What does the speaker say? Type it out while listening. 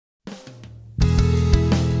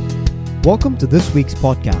Welcome to this week's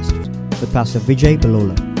podcast with Pastor Vijay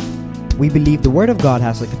Balola. We believe the Word of God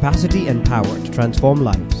has the capacity and power to transform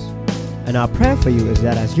lives. And our prayer for you is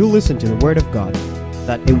that as you listen to the Word of God,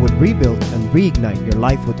 that it would rebuild and reignite your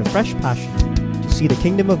life with a fresh passion to see the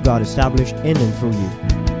kingdom of God established in and through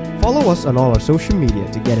you. Follow us on all our social media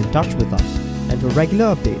to get in touch with us and for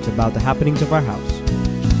regular updates about the happenings of our house.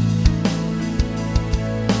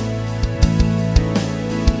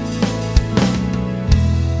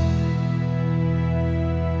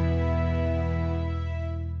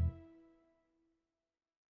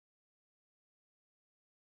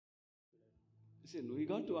 Listen, we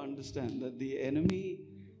got to understand that the enemy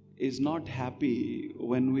is not happy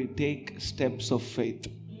when we take steps of faith.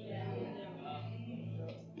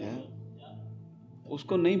 Yeah?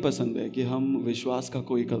 उसको नहीं पसंद है कि हम विश्वास का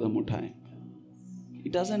कोई कदम उठाएं. He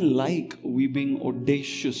doesn't like we being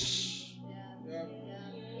audacious.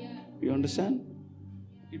 You understand?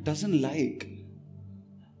 He doesn't like.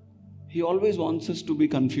 He always wants us to be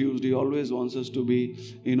confused. He always wants us to be,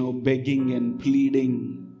 begging and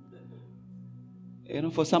pleading.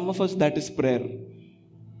 For some of us, that is prayer.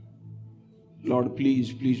 Lord,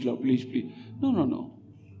 please, Lord, please. No.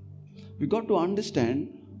 We got to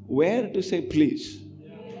understand where to say please.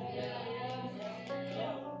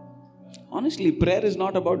 Honestly, prayer is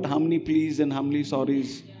not about how many please and how many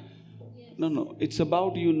sorries. No. It's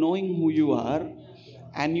about you knowing who you are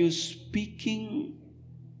and you speaking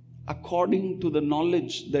according to the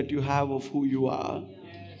knowledge that you have of who you are.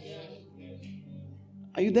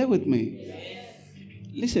 Are you there with me?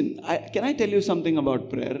 Listen, can I tell you something about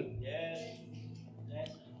prayer? Yes.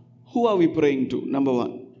 Who are we praying to? Number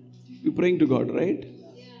one, we're praying to God, right?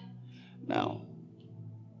 Yeah. Now,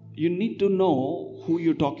 you need to know who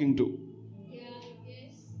you're talking to. Yeah.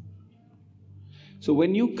 Yes. So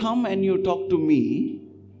when you come and you talk to me,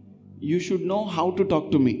 you should know how to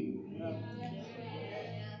talk to me.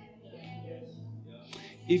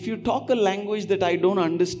 If you talk a language that I don't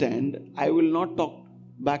understand, I will not talk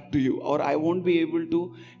back to you, or I won't be able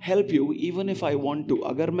to help you even if I want to.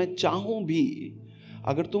 अगर मैं चाहूँ भी,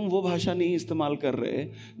 अगर तुम वो भाषा नहीं इस्तेमाल कर रहे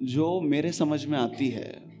जो मेरे समझ में आती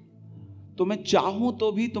है, तो मैं चाहूँ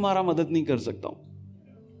तो भी तुम्हारा मदद नहीं कर सकता हूँ.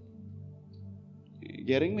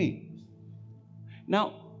 Getting me?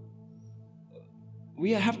 Now,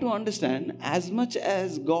 we have to understand, as much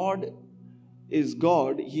as God is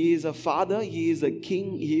God, He is a Father, He is a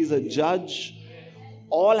King, He is a Judge,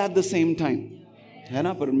 all at the same time. है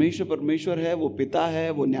ना, परमेश्वर है, वो पिता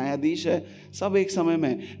है, वो न्यायाधीश है, सब एक समय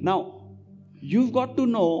में. Now, you've got to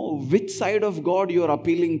know which side of God you're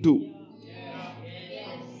appealing to.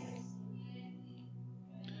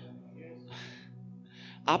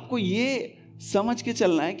 आपको ये समझ के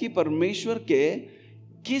चलना है कि परमेश्वर के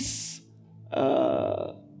किस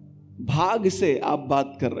भाग से आप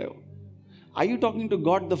बात कर रहे हो. Are you talking to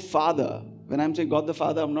God the Father? When I'm saying God the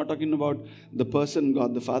Father, I'm not talking about the person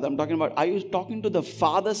God the Father. I'm talking about, are you talking to the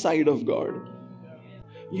Father side of God?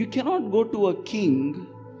 You cannot go to a king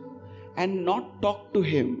and not talk to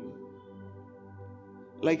him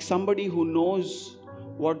like somebody who knows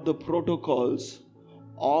what the protocols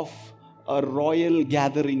of a royal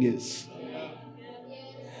gathering is.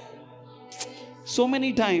 So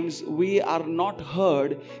many times we are not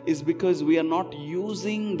heard is because we are not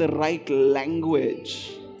using the right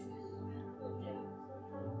language.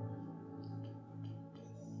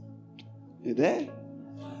 इधर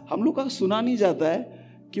हम लोग का सुना नहीं जाता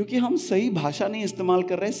है क्योंकि हम सही भाषा नहीं इस्तेमाल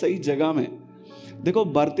कर रहे सही जगह में. देखो,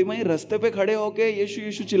 बर्तिमाई रास्ते पे खड़े होके यीशु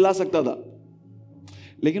यीशु चिल्ला सकता था,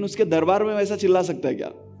 लेकिन उसके दरबार में वैसा चिल्ला सकता है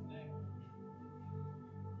क्या?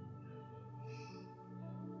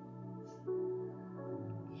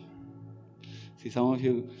 See, some of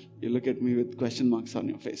you look at me with question marks on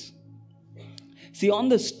your face. See, on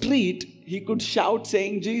the street, he could shout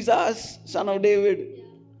saying, Jesus, Son of David.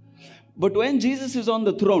 But when Jesus is on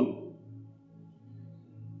the throne,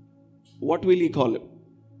 what will he call him?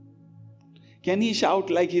 Can he shout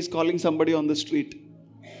like he's calling somebody on the street?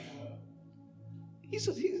 He's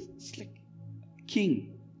like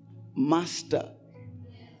king, master.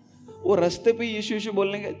 वो रास्ते पे यीशु यीशु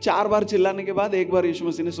बोलने के 4 बार चिल्लाने के बाद 1 बार यीशु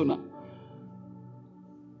मसीह ने सुना.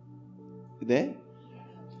 There?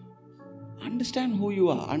 Understand who you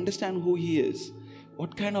are. Understand who he is.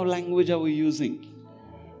 What kind of language are we using?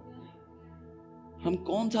 हम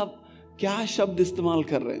कौन सा क्या शब्द इस्तेमाल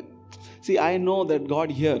कर रहे हैं? See, I know that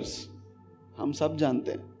God hears. हम सब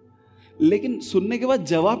जानते हैं. लेकिन सुनने के बाद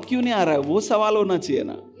जवाब क्यों नहीं आ रहा है? वो सवाल होना चाहिए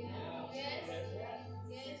ना.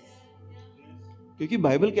 क्योंकि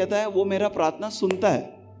बाइबल कहता है वो मेरा प्रार्थना सुनता है.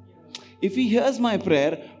 If he hears my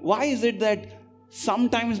prayer, why is it that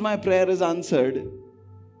sometimes my prayer is answered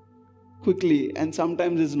quickly and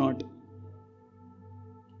sometimes it's not.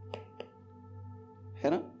 है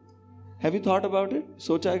ना? Have you thought about it?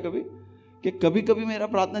 सोचा है कभी कि कभी कभी मेरा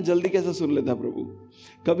प्रार्थना जल्दी कैसे सुन लेता है प्रभु,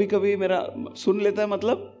 कभी कभी मेरा सुन लेता है,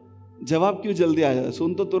 मतलब जवाब क्यों जल्दी आ जाता है?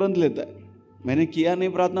 सुन तो तुरंत लेता है, मैंने किया नहीं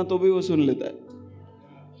प्रार्थना तो भी वो सुन लेता है,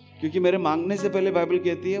 क्योंकि मेरे मांगने से पहले बाइबल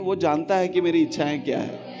कहती है वो जानता है कि मेरी इच्छाएं क्या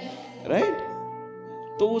है, राइट?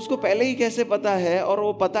 तो उसको पहले ही कैसे पता है, और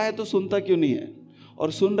वो पता है तो सुनता क्यों नहीं है,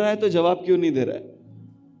 और सुन रहा है तो जवाब क्यों नहीं दे रहा है?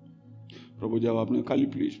 प्रभु जवाब नहीं, खाली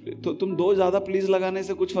प्लीज प्लीज। तो तुम दो ज्यादा प्लीज लगाने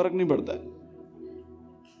से कुछ फर्क नहीं पड़ता है।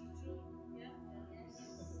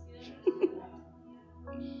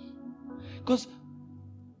 Because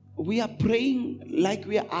we are praying like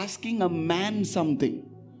we are asking a man something.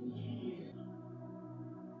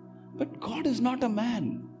 But God is not a man.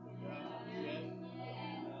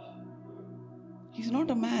 He's not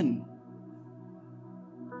a man.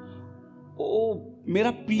 ओ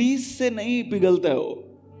मेरा प्लीज से नहीं पिघलता है, वो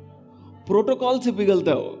प्रोटोकॉल से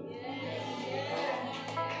पिघलता है वो।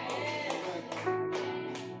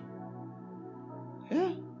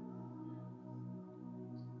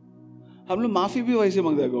 हम लोग माफी भी वैसे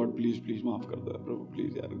मांगते हैं, गॉड प्लीज प्लीज माफ कर दो प्रभु,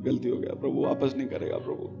 प्लीज यार गलती हो गया प्रभु, वापस नहीं करेगा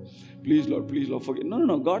प्रभु, please Lord forgive. No no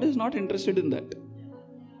no, God is not interested in that.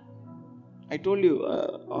 I told you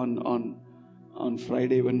on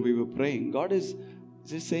Friday when we were praying, God is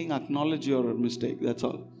just saying acknowledge your mistake, that's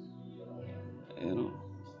all. You know,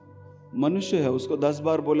 मनुष्य है, उसको 10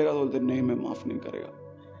 बार बोलेगा तो बोलते नहीं मैं माफ नहीं करेगा।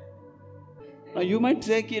 Now you might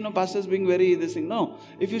say कि pastors being very this thing. No,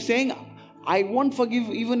 if you're saying I won't forgive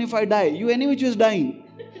even if I die, you anyway just dying,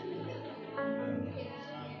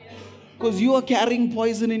 because you are carrying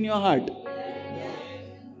poison in your heart.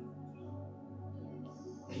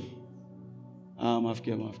 माफ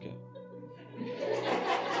किया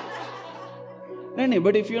नहीं,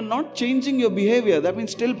 but if you're not changing your behavior, that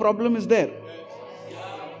means still problem is there.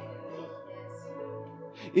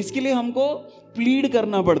 इसके लिए हमको plead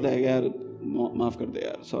करना पड़ता है, यार माफ कर दे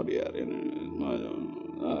यार, सॉरी यार।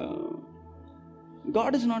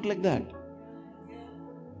 God is not like that.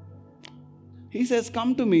 He says,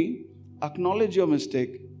 come to me, acknowledge your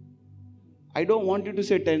mistake. I don't want you to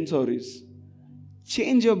say 10 sorries.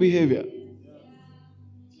 Change your behavior.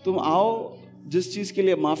 तुम आओ, जिस चीज के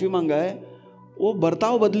लिए माफी मांगा है वो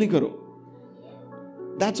बर्ताव बदली करो।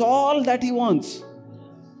 That's all that he wants.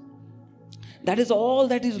 That is all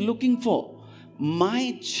that he's looking for. My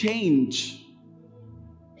change.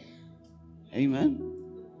 Amen.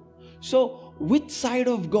 So, which side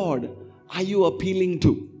of God are you appealing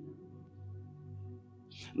to?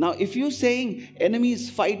 Now, if you're saying enemy is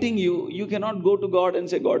fighting you, you cannot go to God and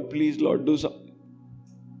say, God, please, Lord, do something.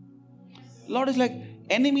 Lord is like,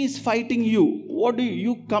 enemy is fighting you. What do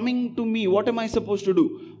you coming to me? What am I supposed to do?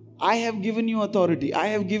 I have given you authority. I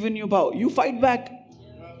have given you power. You fight back.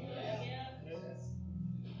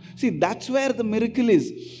 See, that's where the miracle is.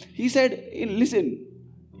 He said, listen,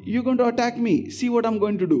 you're going to attack me. See what I'm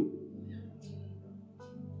going to do.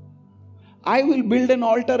 I will build an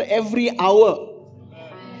altar every hour.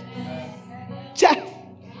 Cha!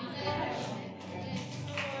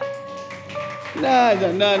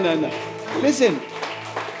 No. Listen.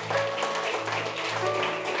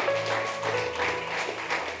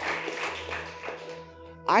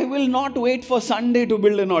 I will not wait for Sunday to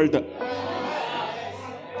build an altar.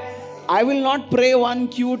 I will not pray one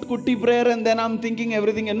cute kutti prayer and then I'm thinking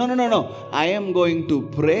everything. No. I am going to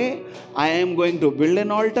pray. I am going to build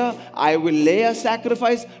an altar. I will lay a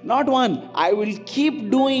sacrifice. Not one. I will keep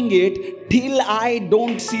doing it till I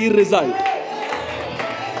don't see result.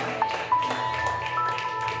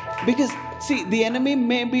 Because see, the enemy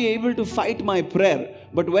may be able to fight my prayer,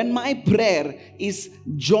 but when my prayer is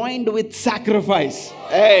joined with sacrifice,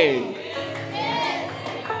 hey.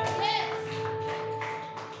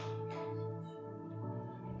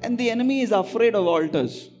 And the enemy is afraid of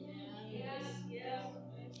altars.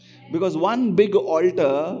 Because one big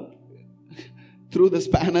altar threw the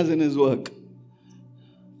spanners in his work.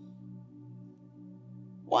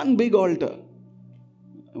 One big altar.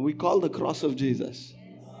 We call the cross of Jesus.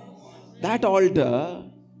 That altar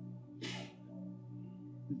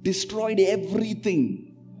destroyed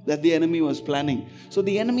everything that the enemy was planning. So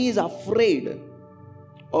the enemy is afraid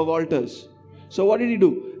of altars. So what did he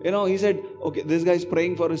do? He said, okay, this guy is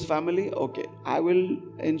praying for his family. Okay, I will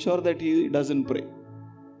ensure that he doesn't pray.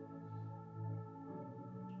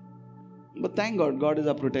 But thank God, God is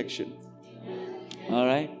our protection. All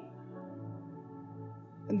right.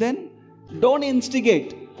 And then, don't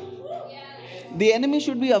instigate. The enemy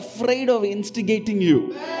should be afraid of instigating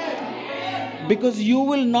you. Because you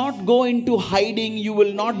will not go into hiding, you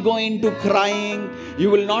will not go into crying, you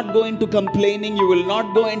will not go into complaining, you will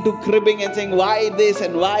not go into cribbing and saying, why this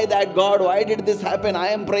and why that, God, why did this happen? I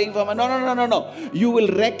am praying for my... No. You will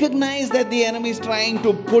recognize that the enemy is trying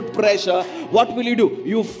to put pressure. What will you do?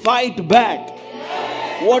 You fight back.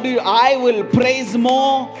 What do you? I will praise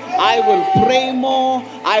more, I will pray more,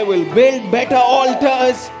 I will build better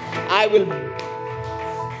altars, I will...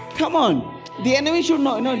 Come on. The enemy should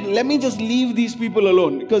know, let me just leave these people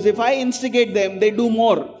alone. Because if I instigate them, they do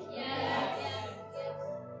more.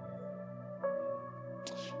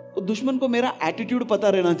 तो दुश्मन को मेरा attitude पता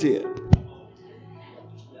रहना चाहिए.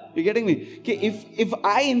 You getting me? If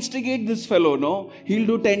I instigate this fellow, no, he'll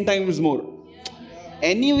do 10 times more.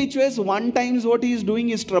 Any which ways, 1 times what he is doing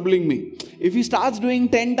is troubling me. If he starts doing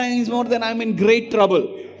 10 times more, then I'm in great trouble.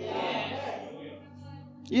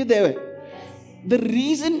 ये देव है. The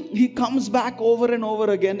reason he comes back over and over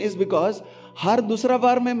again is because हर दूसरा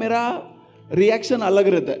बार में मेरा reaction अलग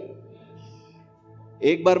रहता है.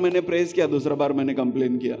 एक बार मैंने प्रेज किया, दूसरा बार मैंने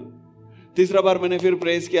कंप्लेन किया, तीसरा बार मैंने फिर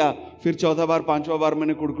प्रेज किया, फिर चौथा बार, पांचवा बार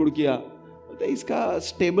मैंने कुड़कुड़ किया. तो इसका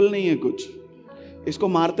स्टेबल नहीं है कुछ. इसको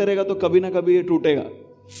मारते रहेगा तो कभी ना कभी ये टूटेगा.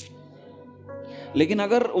 लेकिन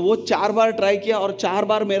अगर वो 4 बार ट्राई किया और 4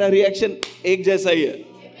 बार मेरा रिएक्शन एक जैसा ही है,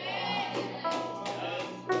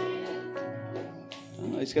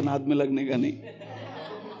 इसके नाद में लगने का नहीं.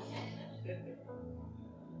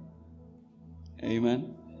 Amen.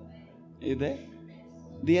 Is there?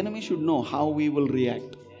 The enemy should know how we will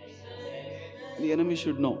react. The enemy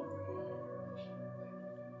should know.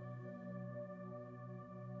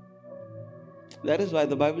 That is why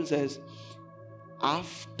the Bible says,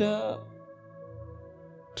 after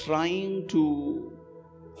trying to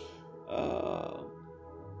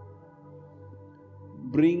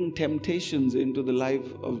bring temptations into the life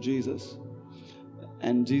of Jesus,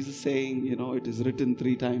 and Jesus saying, it is written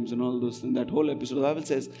 3 times and all those things, that whole episode, the Bible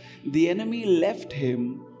says, the enemy left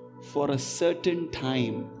him for a certain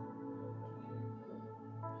time.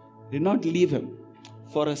 Did not leave him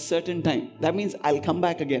for a certain time. That means I'll come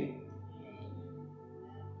back again.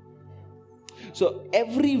 So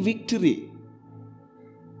every victory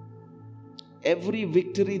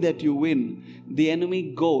that you win, the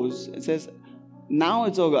enemy goes and says, now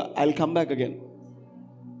it's over, I'll come back again.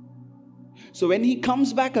 So when he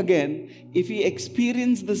comes back again, if he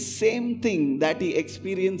experiences the same thing that he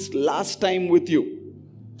experienced last time with you,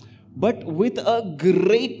 but with a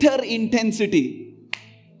greater intensity,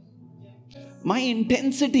 my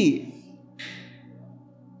intensity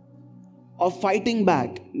of fighting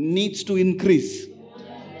back needs to increase.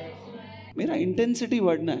 मेरा intensity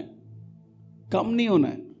बढ़ना है, कम नहीं होना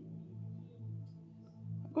है.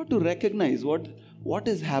 I've got to recognize what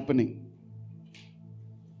is happening.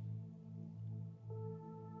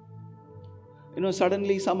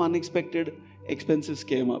 Suddenly some unexpected expenses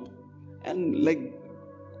came up, and like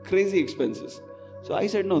crazy expenses. So I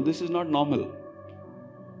said, no, this is not normal.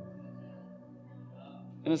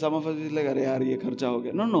 Some of us is like, अरे यार ये खर्चा हो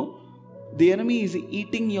गया. No. The enemy is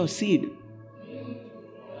eating your seed.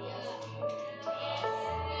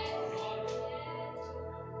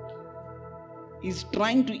 He's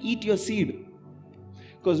trying to eat your seed.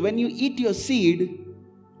 Because when you eat your seed,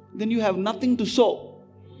 then you have nothing to sow.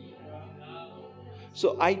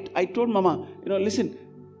 So I told Mama, listen,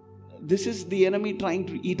 this is the enemy trying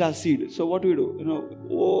to eat our seed. So what do we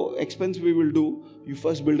do? Expense we will do, you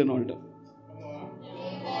first build an altar.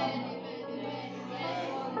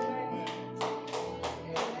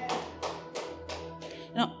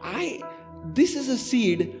 Now this is a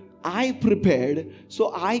seed I prepared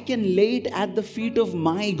so I can lay it at the feet of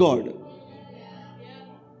my God.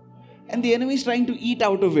 And the enemy is trying to eat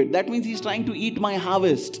out of it. That means he's trying to eat my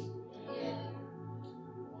harvest.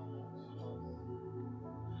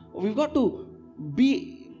 We've got to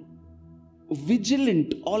be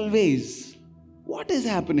vigilant always. What is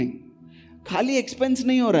happening? खाली expense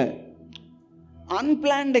नहीं हो रहा है.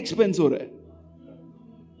 Unplanned expense हो रहा है.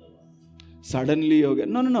 Suddenly हो गया.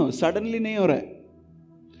 No. Suddenly नहीं हो रहा है.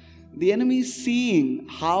 The enemy is seeing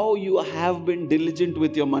how you have been diligent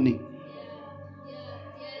with your money.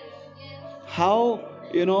 How,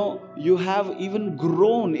 you have even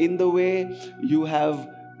grown in the way you have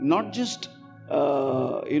not just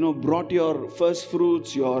brought your first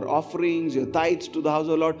fruits, your offerings, your tithes to the house of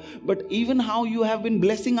the Lord, but even how you have been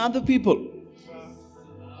blessing other people.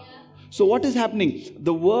 So what is happening?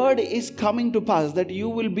 The word is coming to pass that you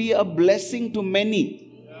will be a blessing to many.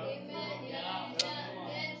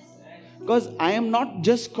 Because I am not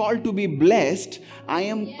just called to be blessed, I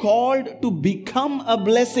am called to become a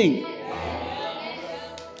blessing.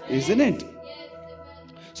 Isn't it?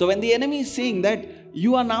 So when the enemy is saying that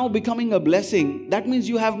you are now becoming a blessing, that means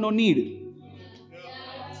you have no need.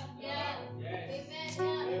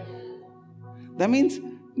 That means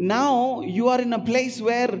now you are in a place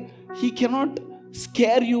where he cannot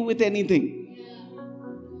scare you with anything.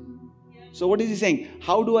 So what is he saying?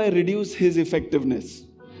 How do I reduce his effectiveness?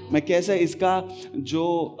 मैं कैसे इसका जो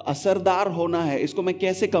असरदार होना है इसको मैं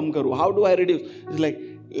कैसे कम करूं? How do I reduce? It's like,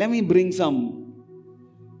 let me bring some.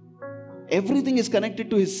 Everything is connected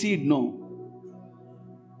to his seed, no?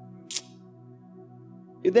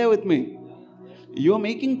 You there with me? You are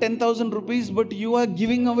making 10,000 rupees, but you are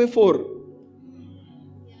giving away 4.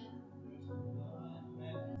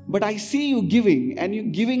 But I see you giving, and you're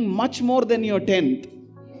giving much more than your 10th.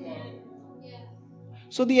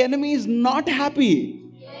 So the enemy is not happy.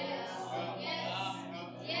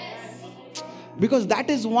 Because that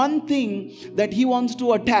is one thing that he wants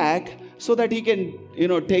to attack, so that he can,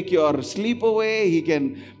 take your sleep away. He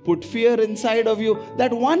can put fear inside of you.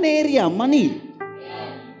 That one area, money.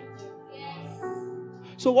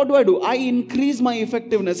 So what do? I increase my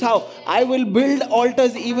effectiveness. How? I will build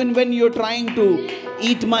altars even when you're trying to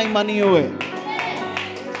eat my money away.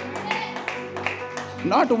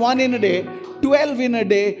 Not 1 in a day, 12 in a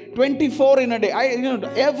day, 24 in a day.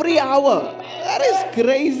 Every hour. That is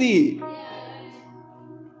crazy.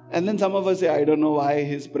 And then some of us say, I don't know why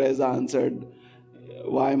his prayers are answered.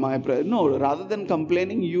 Why my prayer? No, rather than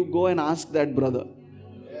complaining, you go and ask that brother.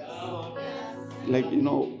 Like,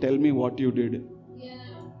 tell me what you did.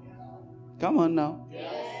 Come on now.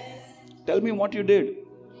 Tell me what you did.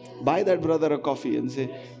 Buy that brother a coffee and say,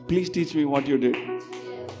 please teach me what you did.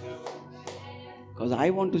 Because I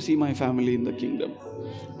want to see my family in the kingdom.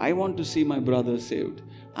 I want to see my brothers saved.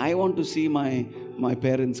 I want to see my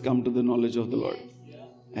parents come to the knowledge of the Lord.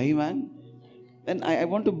 Amen. And I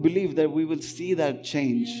want to believe that we will see that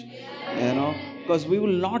change. Because we will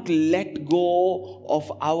not let go of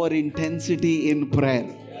our intensity in prayer.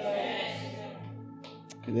 Are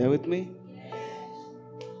you there with me?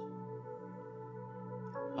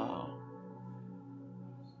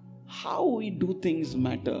 How we do things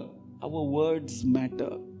matter. Our words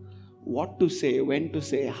matter. What to say, when to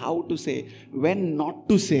say, how to say, when not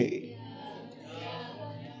to say.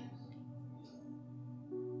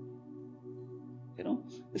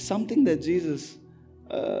 Something that Jesus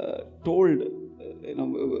told,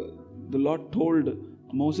 the Lord told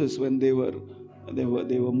Moses when they were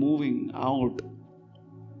moving out.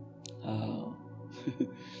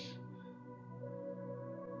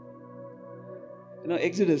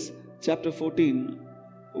 Exodus chapter 14,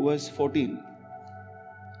 verse 14.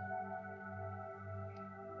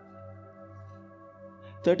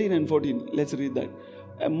 13 and 14. Let's read that.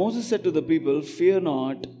 And Moses said to the people, fear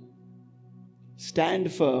not, stand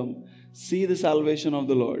firm, see the salvation of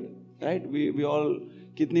the Lord. Right? We all,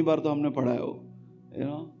 kitni bar to humne padha ho.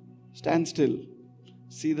 Stand still,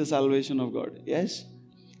 see the salvation of God. Yes?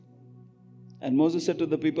 And Moses said to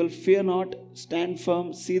the people, fear not, stand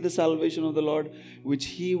firm, see the salvation of the Lord, which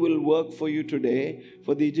he will work for you today.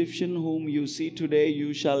 For the Egyptian whom you see today,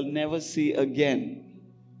 you shall never see again.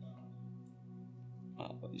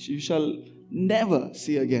 You shall never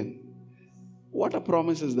see again. What a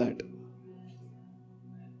promise is that?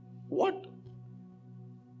 What?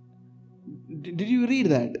 Did you read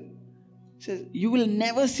that? It says, you will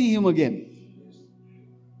never see him again.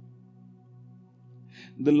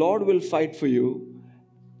 The Lord will fight for you.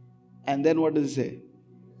 And then what does it say?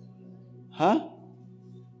 Huh?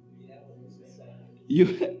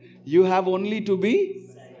 You have only to be?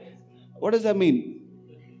 What does that mean?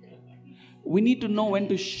 We need to know when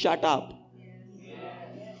to shut up.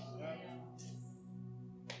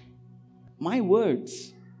 My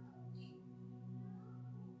words,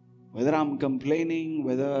 whether I'm complaining,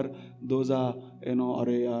 whether those are, are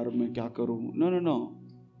yaar, main kya karu? No.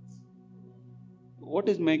 What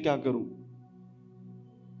is main kya karu?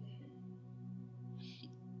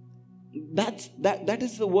 That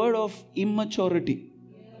is the word of immaturity.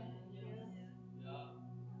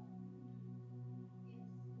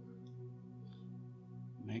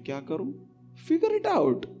 Main kya karu? Figure it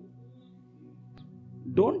out.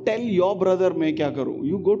 Don't tell your brother main kya karu.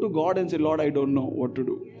 You go to God and say, Lord, I don't know what to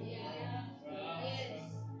do.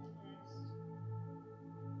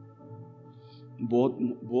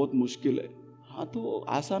 बहुत मुश्किल है. हाँ तो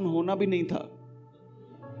आसान होना भी नहीं था.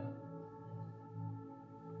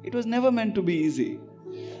 It was never meant to be easy.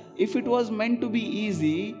 If it was meant to be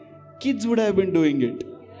easy, kids would have been doing it.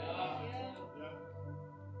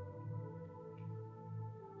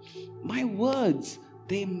 My words,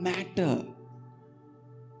 they matter.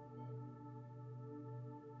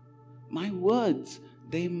 My words,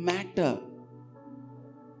 they matter.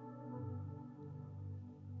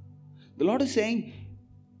 The Lord is saying,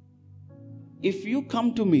 if you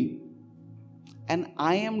come to me and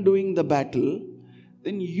I am doing the battle,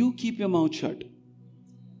 then you keep your mouth shut.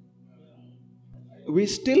 We're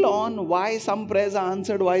still on why some prayers are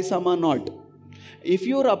answered, why some are not. If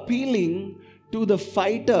you're appealing to the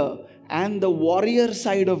fighter and the warrior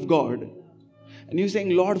side of God, and you're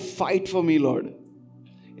saying, Lord, fight for me, Lord.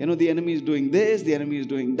 The enemy is doing this, the enemy is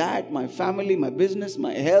doing that, my family, my business,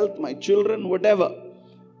 my health, my children, whatever.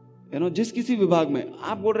 जिस किसी विभाग में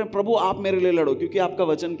आप बोल रहे हैं प्रभु आप मेरे लिए लड़ो क्योंकि आपका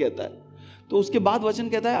वचन कहता है, तो उसके बाद वचन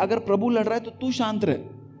कहता है अगर प्रभु लड़ रहा है तो तू शांत रहे.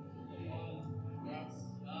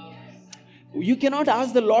 You cannot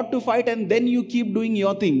ask the Lord to fight and then you keep doing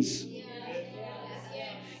your things.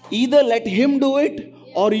 Either let him do it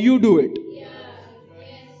or you do it.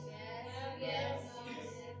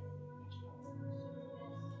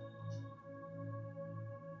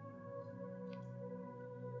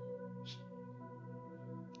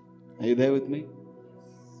 Are you there with me?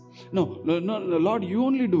 No, Lord, you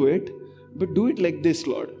only do it, but do it like this,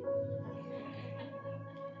 Lord.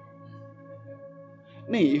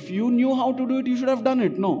 No, if you knew how to do it, you should have done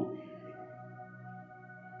it. No.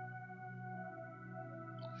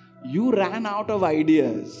 You ran out of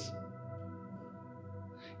ideas.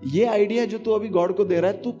 ये idea जो तू अभी God को दे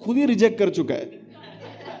रहा है, तू खुद ही reject कर चुका है.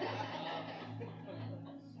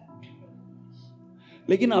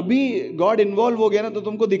 लेकिन अभी गॉड इन्वॉल्व हो गया ना, तो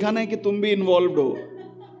तुमको दिखाना है कि तुम भी इन्वॉल्व हो.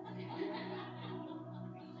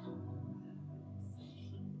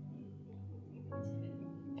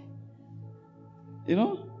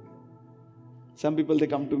 Some people, they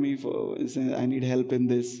come to me for, say, I need help in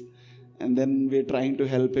this, and then we're trying to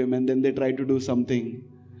help him, and then they try to do something.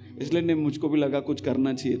 इसलिए नहीं, मुझको भी लगा कुछ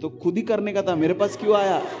करना चाहिए, तो खुद ही करने का था, मेरे पास क्यों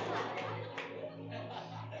आया?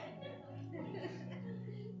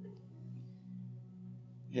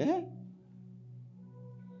 Yeah?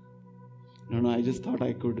 No, I just thought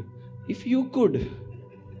I could. If you could,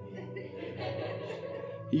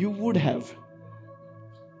 you would have.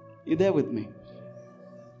 You there with me?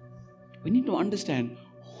 We need to understand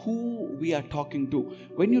who we are talking to.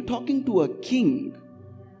 When you're talking to a king,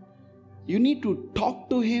 you need to talk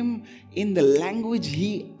to him in the language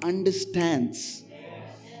he understands.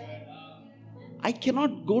 I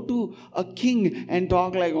cannot go to a king and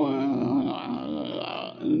talk like,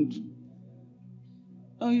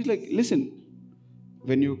 no, he's like, listen,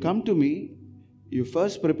 when you come to me, you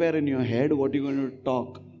first prepare in your head what you're going to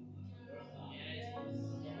talk.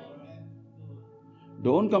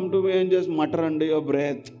 Don't come to me and just mutter under your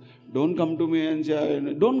breath. Don't come to me and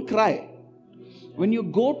say, don't cry. When you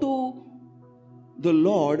go to the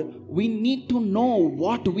Lord, we need to know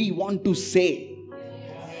what we want to say.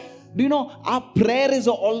 Do you know, our prayer is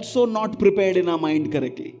also not prepared in our mind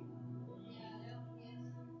correctly.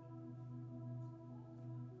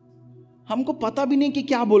 हमको पता भी नहीं कि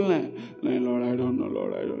क्या बोलना है. नहीं, Lord, I don't know,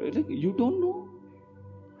 Lord, I don't know. You don't know?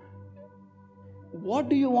 What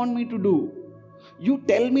do you want me to do? You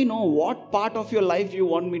tell me, no, what part of your life you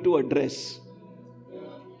want me to address.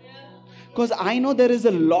 Because I know there is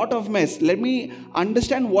a lot of mess. Let me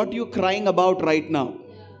understand what you're crying about right now.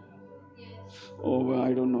 Oh,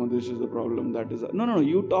 I don't know, this is the problem, that is... No,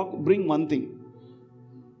 you talk, bring one thing.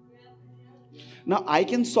 Now, I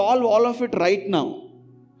can solve all of it right now.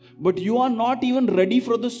 But you are not even ready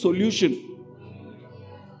for the solution.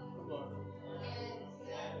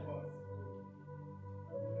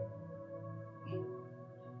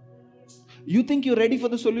 You think you're ready for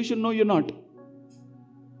the solution? No, you're not.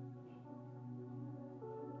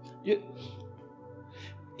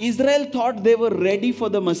 Israel thought they were ready for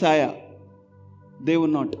the Messiah. They were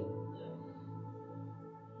not.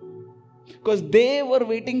 Because they were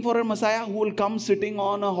waiting for a Messiah who will come sitting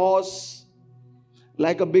on a horse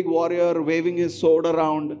like a big warrior, waving his sword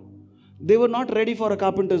around. They were not ready for a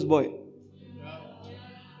carpenter's boy.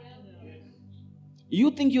 You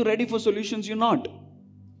think you're ready for solutions, you're not.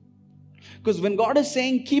 Because when God is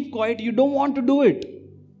saying keep quiet, you don't want to do it.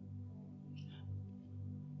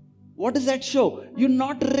 What does that show? You're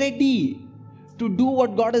not ready to do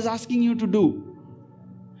what God is asking you to do.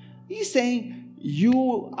 He's saying,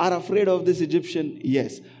 you are afraid of this Egyptian?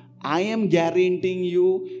 Yes. I am guaranteeing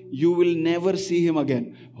you, you will never see him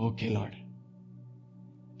again. Okay, Lord.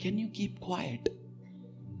 Can you keep quiet?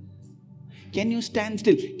 Can you stand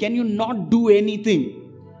still? Can you not do anything?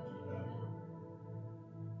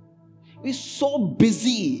 We're so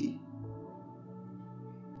busy.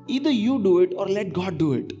 Either you do it or let God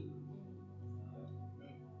do it.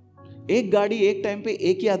 एक गाड़ी एक time पे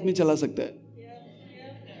एक ही आदमी चला सकता है.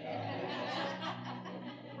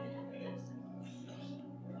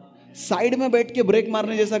 Side में बैठ के ब्रेक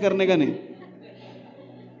मारने जैसा करने का नहीं.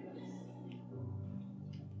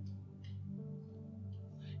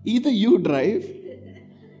 Either you drive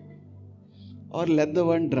or let the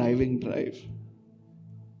one driving drive.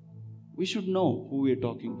 We should know who we are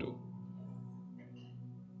talking to.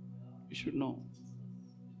 We should know.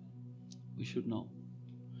 We should know.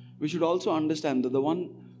 We should also understand that the one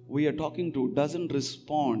we are talking to doesn't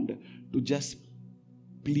respond to just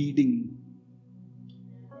pleading.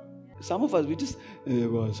 Some of us, we just,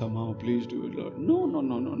 somehow, please do it, Lord.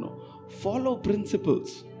 No. Follow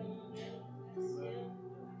principles.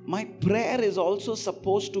 My prayer is also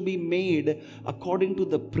supposed to be made according to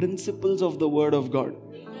the principles of the Word of God.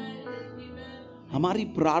 हमारी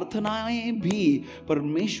प्रार्थनाएं भी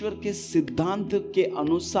परमेश्वर के सिद्धांत के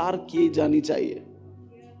अनुसार किए जानी चाहिए.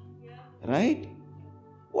 Right?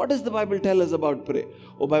 What does the Bible tell us about pray?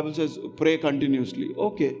 Oh, Bible says pray continuously.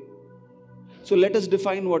 Okay. So let us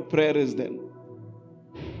define what prayer is then.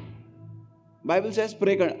 Bible says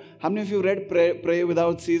pray. How many of you read pray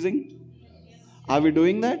without ceasing? Are we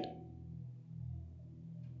doing that?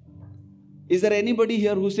 Is there anybody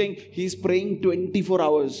here who's saying he's praying 24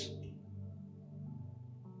 hours?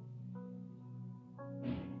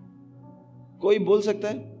 कोई बोल सकता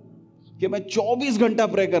है कि मैं 24 घंटा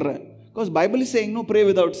pray कर रहा है? Because Bible is saying no, pray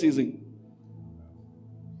without ceasing.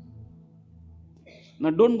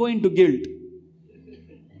 Now don't go into guilt.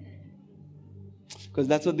 Because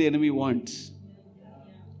that's what the enemy wants.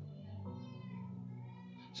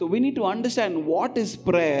 So we need to understand what is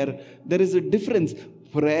prayer. There is a difference.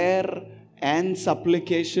 Prayer and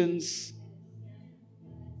supplications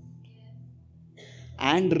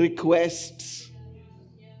and requests.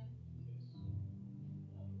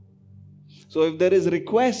 So if there is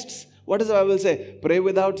requests, what does the Bible say? Pray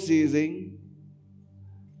without ceasing,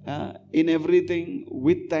 in everything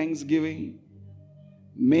with thanksgiving.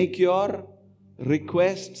 Make your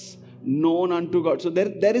requests known unto God. So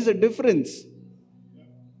there is a difference.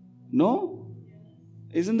 No?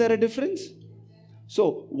 Isn't there a difference?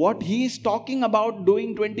 So what he is talking about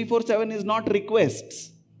doing 24/7 is not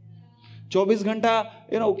requests. 24 घंटा,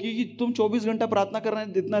 क्योंकि तुम 24 घंटा प्रार्थना कर रहे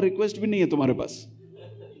हैं, इतना request भी नहीं है तुम्हारे पास.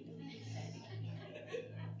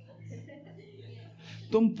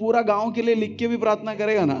 तुम पूरा गांव के लिए लिख के भी प्रार्थना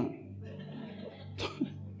करेगा ना, तो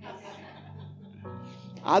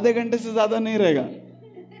आधे घंटे से ज्यादा नहीं रहेगा.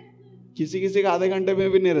 किसी का आधे घंटे में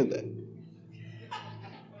भी नहीं रहता है.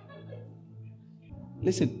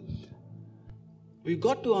 Listen, we've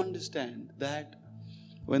got to understand that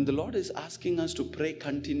when the Lord is asking us to pray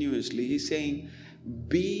continuously, He's saying,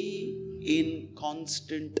 be in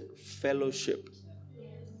constant fellowship.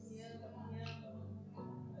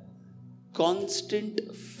 Constant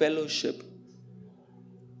fellowship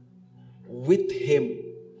with Him.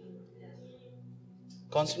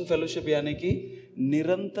 Constant fellowship यानी कि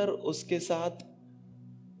निरंतर उसके साथ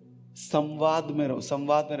संवाद में रहो.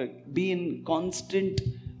 Be in constant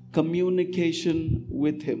communication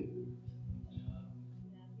with Him.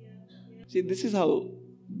 See, this is how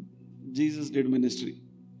Jesus did ministry.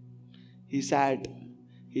 He sat,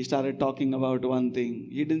 he started talking about one thing.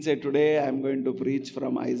 He didn't say, today I'm going to preach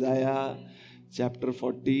from Isaiah chapter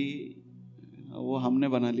 40. वो हमने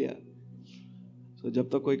बना लिया. So जब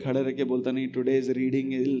तक कोई खड़े रह के बोलता नहीं, today's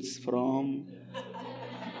reading is from...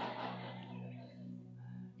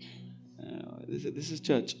 This is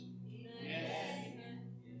church.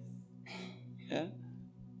 Yeah?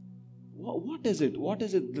 What is it? What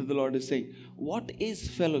is it that the Lord is saying? What is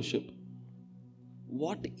fellowship?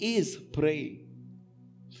 What is praying?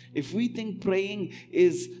 If we think praying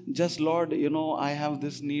is just, Lord, I have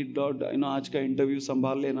this need, Lord, आज का interview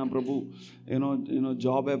संभाल लेना प्रभु,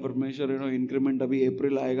 job है परमेश्वर, increment अभी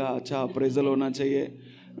अप्रैल आएगा, अच्छा appraisal होना चाहिए.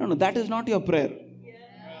 No, that is not your prayer.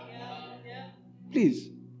 Please.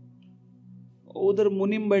 उधर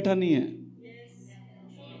मुनिम बैठा नहीं है.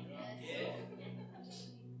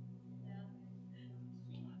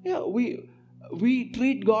 Yeah, we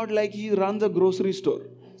treat God like He runs a grocery store.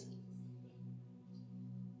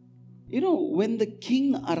 When the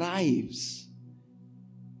king arrives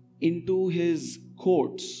into his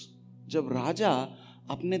courts, जब राजा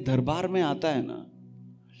अपने दरबार में आता है ना,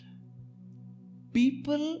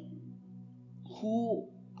 people who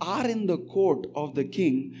are in the court of the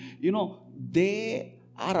king, they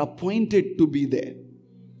are appointed to be there.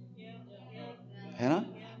 है ना?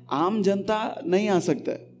 आम जनता नहीं आ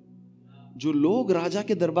सकता है. जो लोग राजा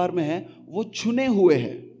के दरबार में हैं, वो चुने हुए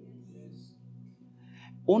हैं.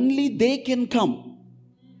 Only they can come.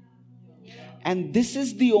 And this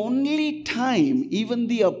is the only time even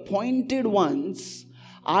the appointed ones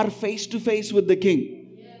are face to face with the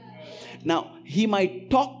king. Now, he might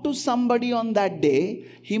talk to somebody on that day,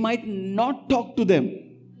 he might not talk to them.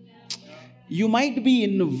 You might be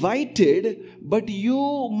invited, but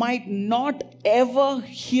you might not ever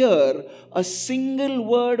hear a single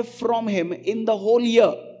word from him in the whole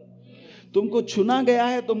year. तुमको चुना गया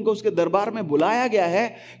है, तुमको उसके दरबार में बुलाया गया है,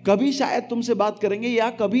 कभी शायद तुमसे बात करेंगे या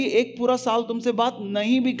कभी एक पूरा साल तुमसे बात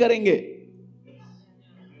नहीं भी करेंगे.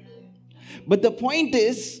 But the point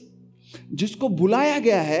is, जिसको बुलाया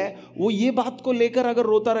गया है वो ये बात को लेकर अगर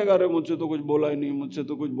रोता रहेगा, अरे मुझसे तो कुछ बोला ही नहीं, मुझसे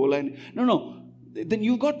तो कुछ बोला ही नहीं. No, then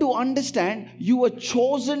you've got to understand you were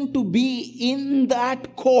chosen to be in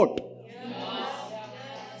that court.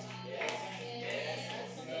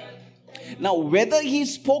 Now, whether he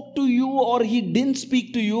spoke to you or he didn't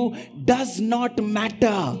speak to you does not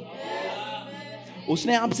matter.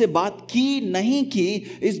 उसने आपसे बात की नहीं की,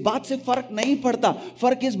 इस बात से फर्क नहीं पड़ता.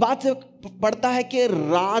 फर्क इस बात से पड़ता है कि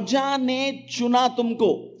राजा ने चुना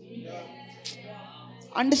तुमको.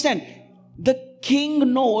 Understand, the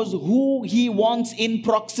king knows who he wants in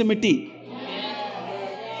proximity.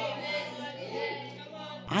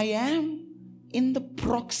 I am in the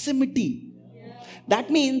proximity. That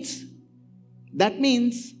means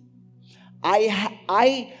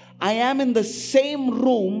I am in the same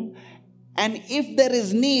room, and if there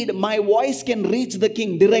is need, my voice can reach the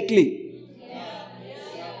king directly.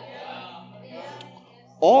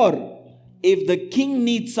 Or if the king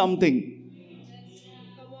needs something,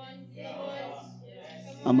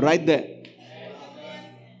 I'm right there.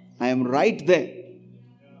 I am right there.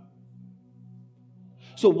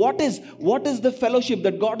 So what is the fellowship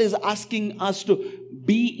that God is asking us to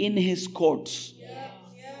be in his courts?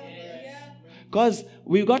 Because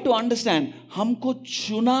we've got to understand, हमको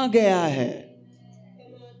चुना गया है.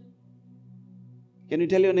 Can you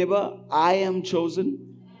tell your neighbor, I am chosen?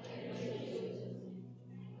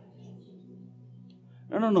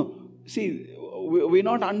 No. See, we're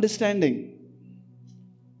not understanding.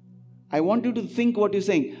 I want you to think what you're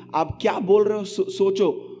saying. आप क्या बोल रहे हो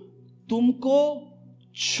सोचो. तुमको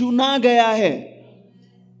चुना गया है.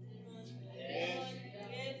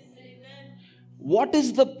 What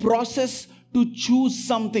is the process to choose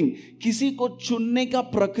something? किसी को चुनने का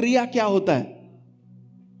प्रक्रिया क्या होता है?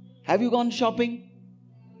 Have you gone shopping?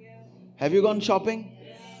 Have you gone shopping?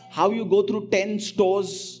 How you go through 10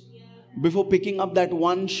 stores before picking up that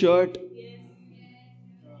one shirt?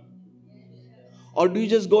 Or do you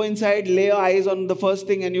just go inside, lay your eyes on the first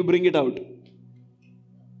thing and you bring it out?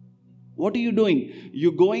 What are you doing?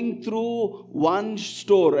 You're going through one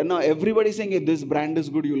store and now everybody's saying, hey, this brand is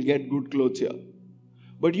good, you'll get good clothes here.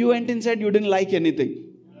 But you went inside, you didn't like anything.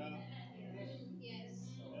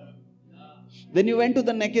 Then you went to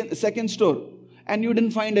the second store and you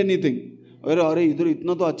didn't find anything. अरे इधर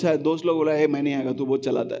इतना तो अच्छा है. दोस्त लोग बोला, hey, मैं नहीं आएगा, तू बहुत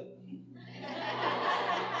चलाता है.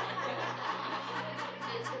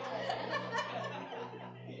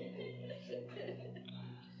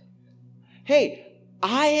 Hey,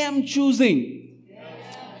 I am choosing.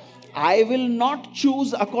 I will not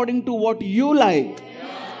choose according to what you like.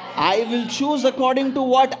 I will choose according to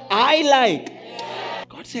what I like.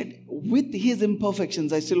 God said, with his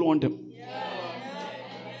imperfections, I still want him.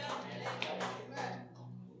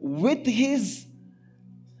 With his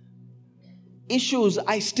issues,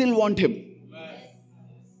 I still want him.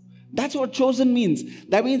 That's what chosen means.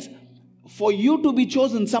 That means for you to be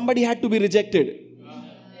chosen, somebody had to be rejected.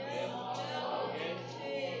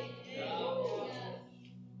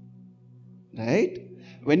 Right?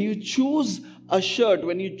 When you choose a shirt,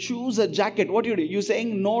 when you choose a jacket, what do? You're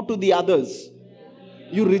saying no to the others.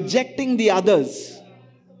 You're rejecting the others.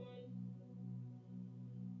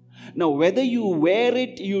 Now, whether you wear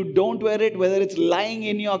it, you don't wear it, whether it's lying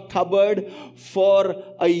in your cupboard for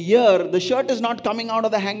a year, the shirt is not coming out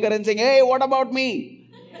of the hanger and saying, hey, what about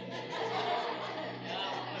me?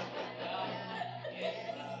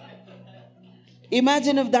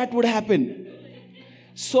 Imagine if that would happen.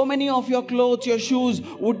 So many of your clothes, your shoes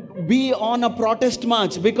would be on a protest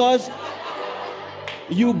march because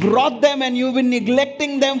you brought them and you've been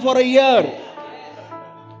neglecting them for a year.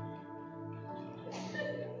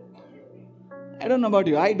 I don't know about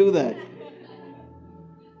you, I do that.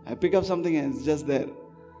 I pick up something and it's just there.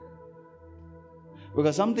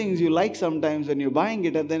 Because some things you like sometimes when you're buying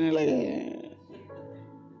it and then you're like, eh.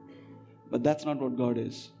 But that's not what God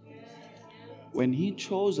is. When he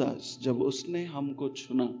chose us, जब उसने हमको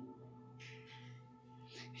चुना,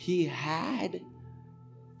 he had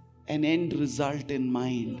an end result in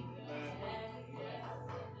mind.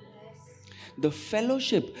 The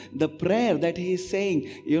fellowship, the prayer that he is saying,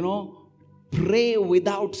 pray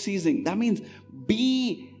without ceasing. That means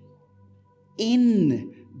be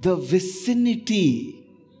in the vicinity.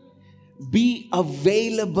 Be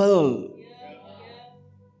available.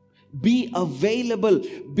 Be available.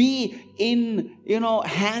 Be in,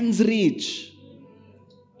 hands reach.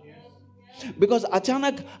 Because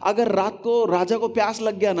अचानक अगर रात को राजा को प्यास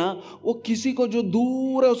लग गया ना, वो किसी को जो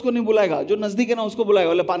दूर है उसको नहीं बुलाएगा, जो नजदीक है ना उसको बुलाएगा,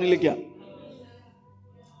 बोले पानी लेके आ।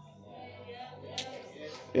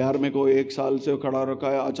 यार मेरे को 1 साल से खड़ा रखा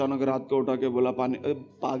है, अचानक रात को उठा के बोला पानी।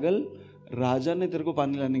 पागल, राजा ने तेरे को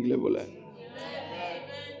पानी लाने के लिए बोला है।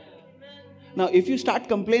 Now if you start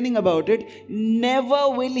complaining about it, never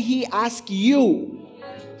will he ask you.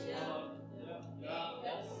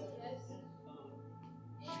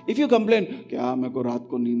 If you complain, क्या मेरे को रात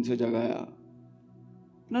को नींद से जगाया?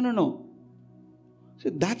 No. See,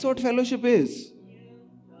 that's what fellowship is.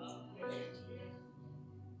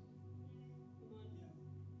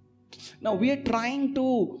 Now we are trying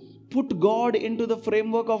to put God into the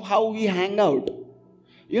framework of how we hang out.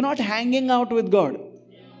 You're not hanging out with God.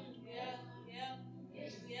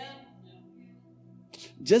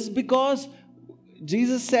 Just because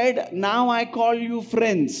Jesus said, now I call you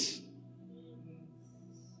friends.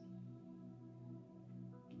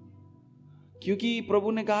 क्योंकि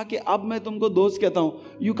प्रभु ने कहा कि अब मैं तुमको दोस्त कहता हूं.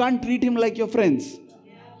 You can't treat him like your friends.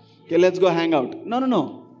 Okay, let's go hang out. No.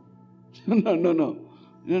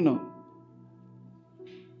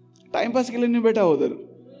 Time pass के लिए नहीं बैठा उधर.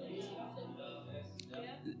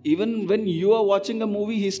 Even when you are watching a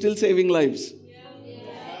movie, he's still saving lives.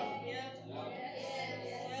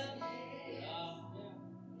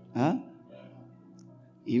 Huh?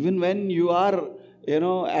 Even when you are,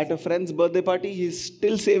 at a friend's birthday party, he's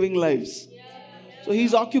still saving lives. So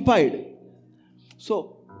he's occupied.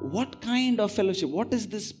 So what kind of fellowship? What is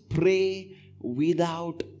this pray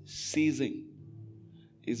without ceasing?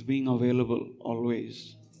 Is being available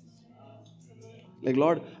always. Like,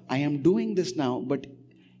 Lord, I am doing this now, but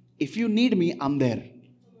if you need me, I'm there.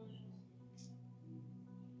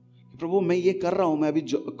 प्रभु मैं ये कर रहा हूं, मैं अभी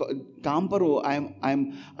काम पर हूं,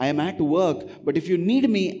 I am at work, but if you need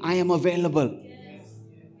me, I am available.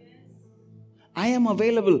 I am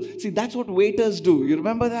available. See, that's what waiters do. You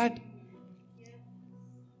remember that?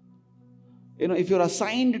 If you're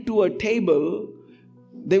assigned to a table,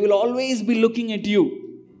 they will always be looking at you.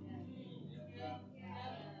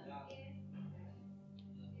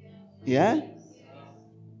 Yeah?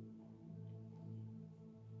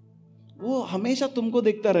 वो हमेशा तुमको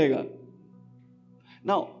देखता रहेगा.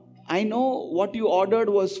 Now, I know what you ordered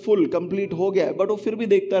was full, complete हो गया है, but वो फिर भी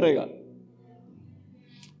देखता रहेगा.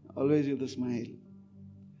 Always with a smile.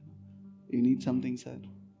 You need something, sir.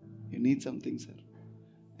 You need something, sir.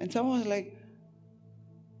 And someone was like,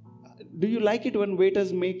 do you like it when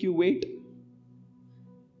waiters make you wait?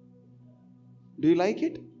 Do you like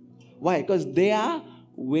it? Why? Because they are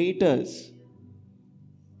waiters.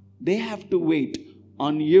 They have to wait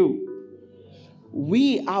on you.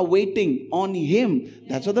 We are waiting on Him.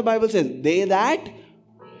 That's what the Bible says. They that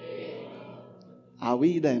are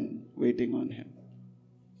we then waiting on Him?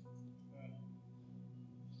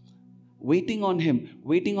 Waiting on Him.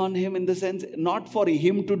 Waiting on Him in the sense, not for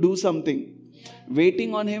Him to do something.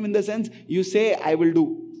 Waiting on Him in the sense, you say, I will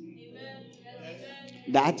do.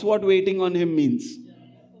 That's what waiting on Him means.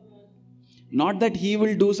 Not that He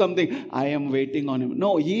will do something. I am waiting on Him.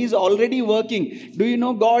 No, He is already working. Do you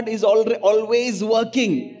know God is always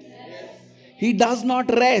working? He does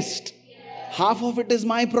not rest. Half of it is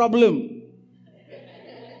my problem.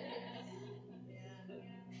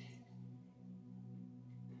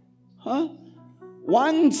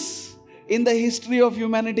 Once in the history of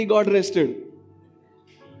humanity, God rested.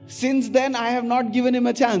 Since then, I have not given Him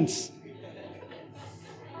a chance.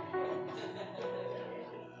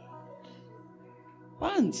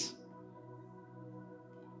 Once.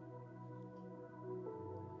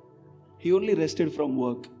 He only rested from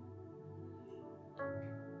work.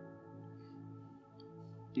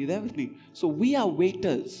 You there with me? So we are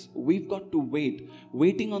waiters. We've got to wait.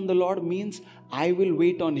 Waiting on the Lord means I will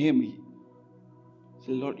wait on Him.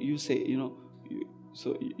 So Lord, you say, you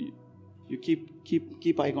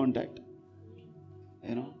keep eye contact.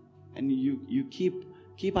 And you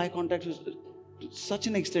keep eye contact to such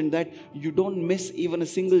an extent that you don't miss even a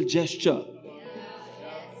single gesture.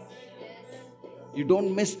 You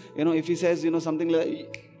don't miss, if He says, something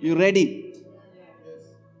like, you ready?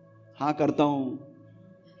 हाँ करता हूँ.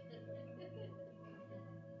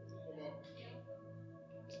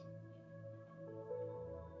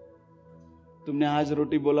 तुमने आज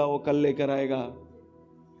रोटी बोला, वो कल लेकर आएगा.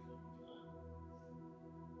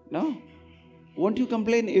 No. Won't you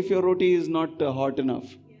complain if your roti is not hot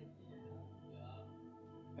enough?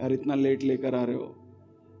 यार इतना लेट लेकर आ रहे हो.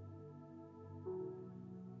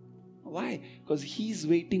 Why? Because He's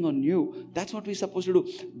waiting on you. That's what we're supposed to do.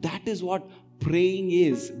 That is what Praying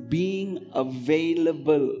is being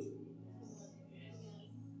available.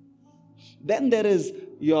 Then there is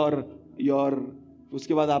your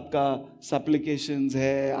उसके बाद आपका supplications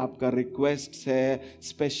है, आपका requests है,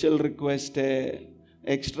 special request है,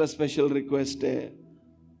 extra special request है.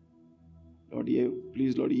 Lord ये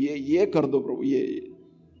please Lord ये कर दो प्रभु, ये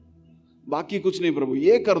बाकी कुछ नहीं प्रभु,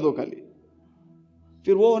 ये कर दो खाली.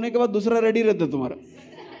 फिर वो होने के बाद दूसरा रेडी रहता है तुम्हारा.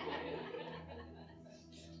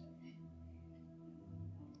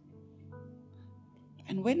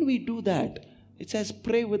 And when we do that, it says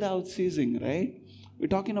pray without ceasing, right? We're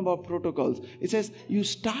talking about protocols. It says you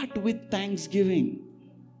start with thanksgiving.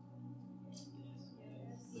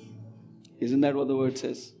 Isn't that what the word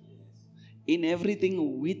says? In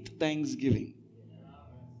everything with thanksgiving.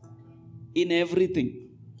 In everything.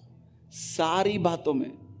 Sari baaton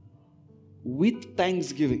mein. With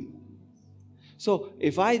thanksgiving. So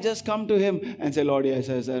if I just come to him and say, Lord, yes,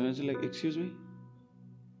 and it's like, excuse me?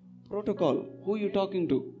 Protocol. Who are you talking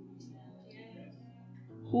to?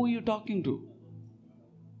 Who are you talking to?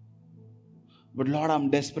 But Lord, I'm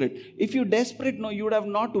desperate. If you're desperate, no, you would have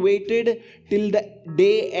not waited till the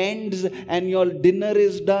day ends and your dinner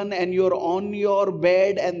is done and you're on your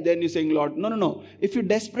bed and then you're saying, Lord, no. If you're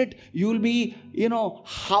desperate, you'll be,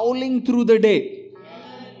 howling through the day.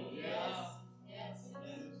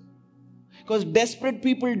 Because desperate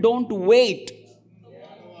people don't wait.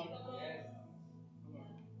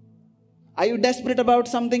 Are you desperate about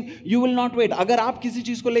something? You will not wait. अगर आप किसी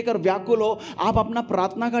चीज को लेकर व्याकुल हो, आप अपना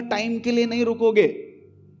प्रार्थना का टाइम के लिए नहीं रुकोगे.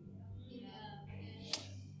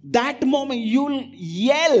 That moment you'll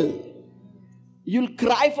yell, you'll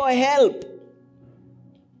cry for help.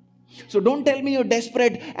 So don't tell me you're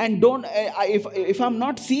desperate and don't. If I'm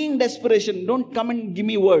not seeing desperation, don't come and give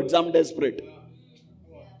me words. I'm desperate.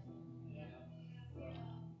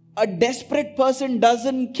 A desperate person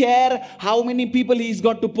doesn't care how many people he's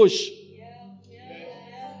got to push.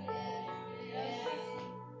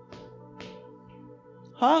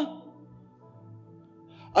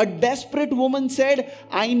 A desperate woman said,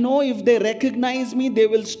 I know if they recognize me, they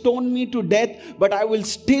will stone me to death, but I will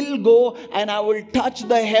still go and I will touch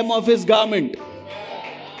the hem of his garment.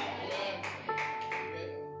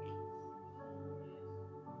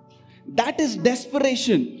 That is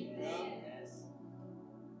desperation.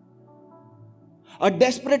 A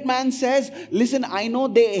desperate man says, listen, I know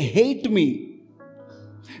they hate me.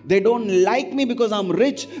 They don't like me because I'm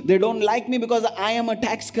rich. They don't like me because I am a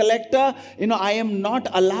tax collector. I am not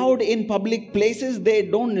allowed in public places. They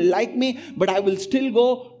don't like me, but I will still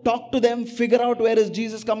go talk to them, figure out where is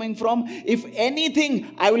Jesus coming from. If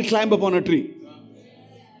anything, I will climb up on a tree.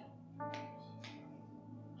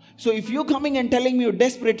 So if you're coming and telling me you're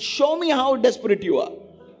desperate, show me how desperate you are.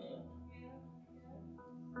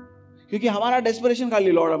 क्योंकि हमारा desperation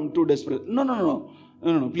खाली, Lord, I'm too desperate. No,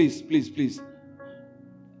 please.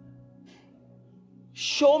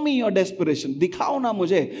 Show me your desperation. दिखाओ ना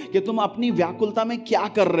मुझे कि तुम अपनी व्याकुलता में क्या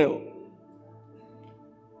कर रहे हो.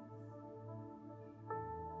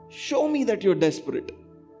 Show me that you're desperate.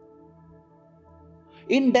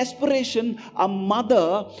 In desperation, a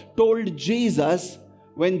mother told Jesus,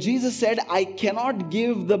 when Jesus said, I cannot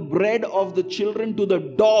give the bread of the children to the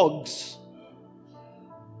dogs.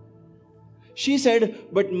 She said,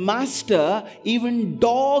 but Master, even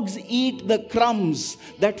dogs eat the crumbs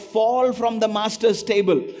that fall from the Master's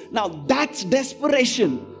table. Now that's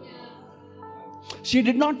desperation. She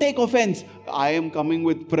did not take offense. I am coming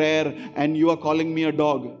with prayer and you are calling me a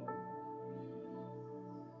dog.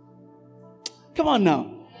 Come on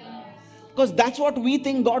now. Because that's what we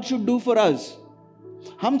think God should do for us.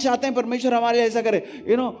 हम चाहते हैं परमेश्वर हमारे लिए ऐसा करे.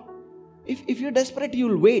 If you're desperate,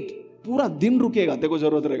 you'll wait. पूरा दिन रुकेगा, तेरे को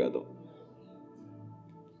जरूरत रहेगा तो.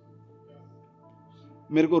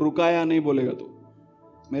 मेरे को रुकाया नहीं बोलेगा तो.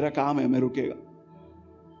 मेरा काम है, मैं रुकेगा.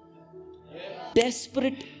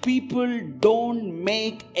 Desperate people don't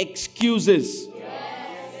make excuses.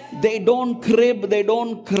 They don't crib, they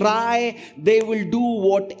don't cry. They will do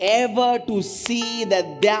whatever to see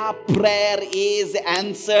that their prayer is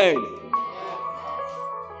answered.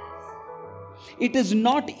 It is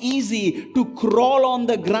not easy to crawl on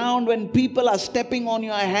the ground when people are stepping on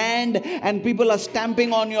your hand and people are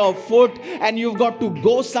stamping on your foot and you've got to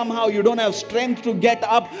go somehow. You don't have strength to get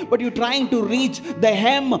up, but you're trying to reach the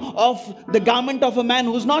hem of the garment of a man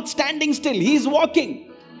who's not standing still. He's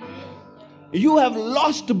walking. You have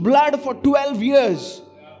lost blood for 12 years.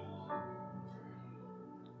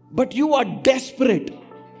 But you are desperate.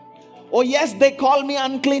 Oh yes, they call me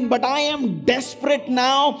unclean, but I am desperate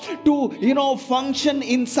now to, function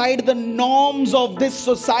inside the norms of this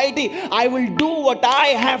society. I will do what I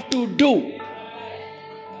have to do.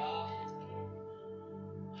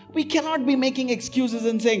 We cannot be making excuses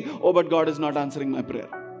and saying, oh, but God is not answering my prayer.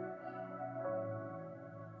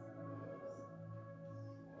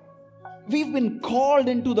 We've been called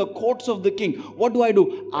into the courts of the king. What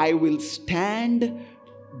do? I will stand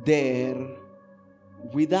there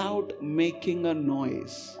without making a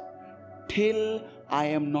noise till I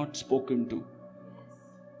am not spoken to.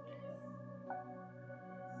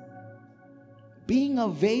 Being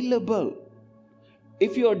available.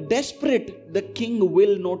 If you're desperate, the king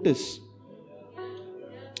will notice.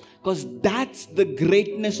 Because that's the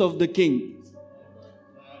greatness of the king.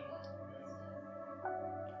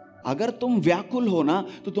 अगर तुम व्याकुल हो ना,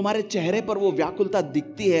 तो तुम्हारे चेहरे पर वो व्याकुलता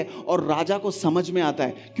दिखती है और राजा को समझ में आता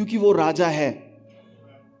है, क्योंकि वो राजा है.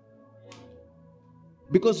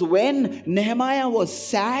 Because when Nehemiah was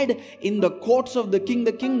sad in the courts of the king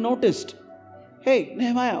noticed, hey,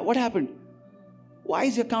 Nehemiah, what happened? Why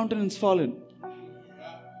is your countenance fallen?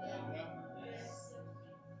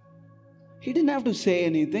 He didn't have to say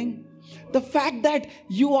anything. The fact that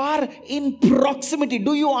you are in proximity,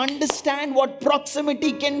 do you understand what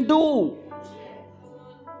proximity can do?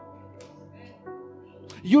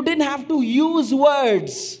 You didn't have to use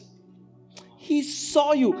words. He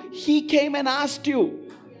saw you. He came and asked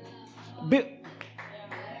you.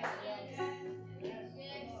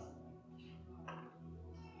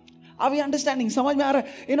 Are we understanding? समझ में आ रहा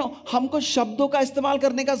है? हमको शब्दों का इस्तेमाल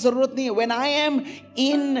करने का जरूरत नहीं है. When I am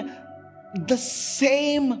in the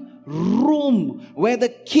same room where the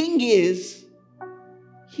king is,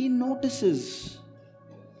 he notices.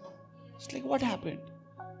 It's like, what happened?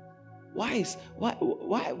 Why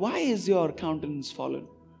is your countenance fallen?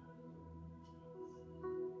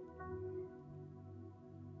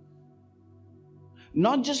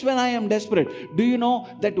 Not just when I am desperate. Do you know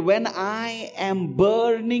that when I am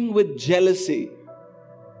burning with jealousy,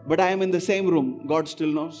 but I am in the same room, God still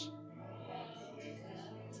knows?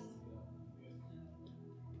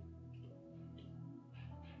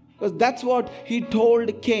 Because that's what he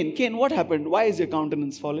told Cain. Cain, what happened? Why is your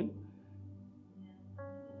countenance fallen?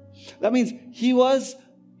 That means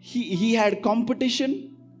he had competition.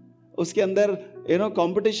 उसके अंदर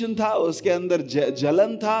competition था, उसके अंदर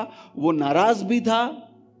जलन था, वो नाराज भी था,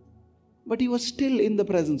 but he was still in the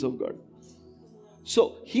presence of God.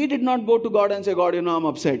 So he did not go to God and say, God, I'm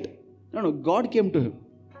upset. No, God came to him.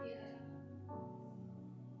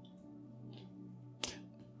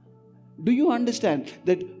 Do you understand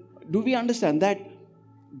that? Do we understand that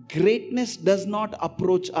greatness does not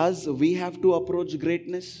approach us? We have to approach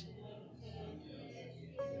greatness.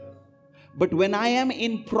 But when I am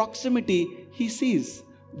in proximity, he sees.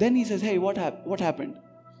 Then he says, hey, what happened?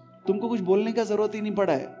 तुमको कुछ बोलने का जरूरत ही नहीं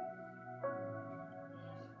पड़ा है.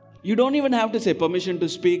 You don't even have to say permission to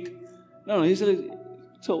speak. No, he says,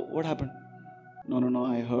 so what happened? No,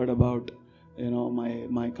 I heard about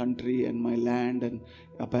my country and my land, and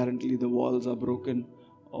apparently the walls are broken.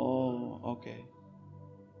 Oh, okay.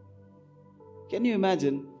 Can you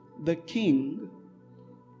imagine? The king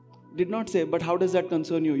did not say, but how does that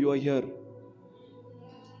concern you? You are here.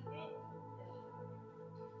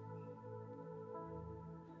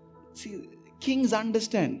 See, kings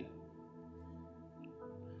understand.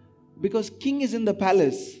 Because king is in the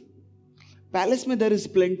palace. Palace mein there is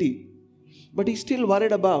plenty. But he's still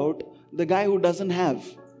worried about the guy who doesn't have.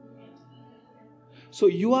 So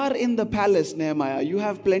you are in the palace, Nehemiah. You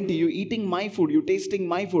have plenty. You're eating my food. You're tasting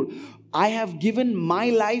my food. I have given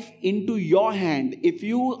my life into your hand. If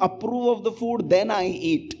you approve of the food, then I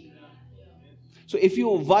eat. So if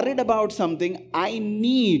you're worried about something, I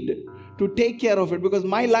need to take care of it, because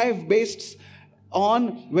my life based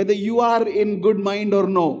on whether you are in good mind or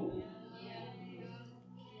no.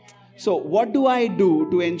 So what do I do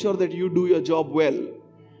to ensure that you do your job well?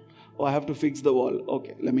 Oh, I have to fix the wall.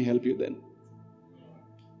 Okay, let me help you then.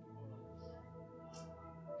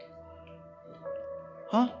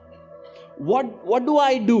 What do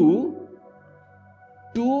I do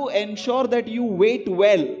to ensure that you wait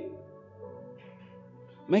well?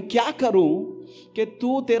 मैं क्या करूं कि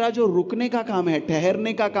तेरा जो रुकने का काम है,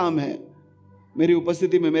 ठहरने का काम है, मेरी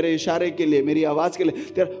उपस्थिति में, मेरे इशारे के लिए, मेरी आवाज के लिए,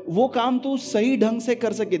 तेरा वो काम तू सही ढंग से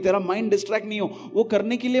कर सके, तेरा माइंड डिस्ट्रैक्ट नहीं हो, वो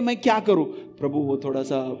करने के लिए मैं क्या करूं? प्रभु, वो थोड़ा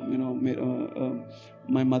सा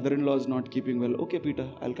my mother-in-law is not keeping well. Okay, Peter,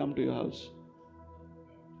 I'll come to your house.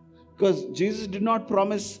 Because Jesus did not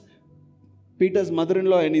promise Peter's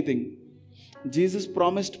mother-in-law anything. Jesus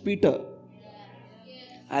promised Peter,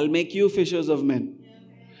 I'll make you fishers of men.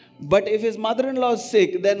 But if his mother-in-law is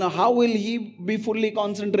sick, then how will he be fully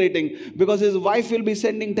concentrating? Because his wife will be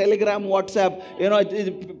sending telegram,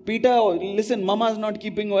 WhatsApp. Peter, listen, mama is not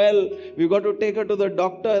keeping well. We got to take her to the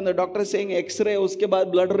doctor, and the doctor is saying X-ray, uske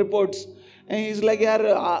baad blood reports. And he's like, यार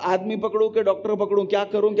आदमी पकड़ूं के doctor पकड़ूं, क्या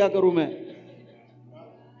करूं मैं?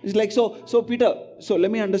 It's like, so Peter, so let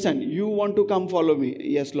me understand. You want to come follow me?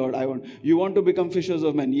 Yes, Lord, I want. You want to become fishers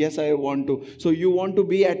of men? Yes, I want to. So you want to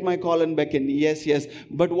be at my call and beckon? Yes.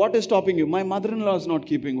 But what is stopping you? My mother-in-law is not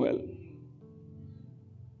keeping well.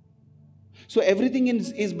 So everything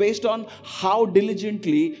is based on how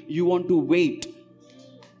diligently you want to wait.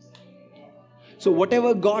 So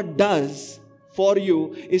whatever God does for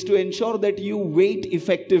you is to ensure that you wait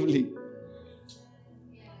effectively.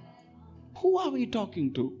 Who are we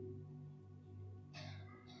talking to?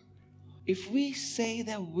 If we say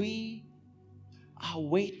that we are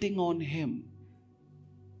waiting on Him,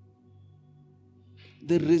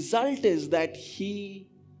 the result is that He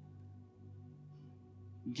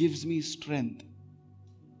gives me strength.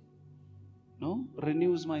 No?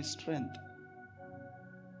 Renews my strength.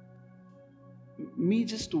 Me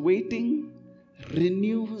just waiting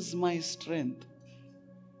renews my strength.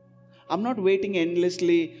 I'm not waiting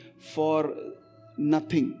endlessly for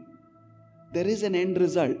nothing. There is an end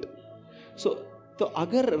result. तो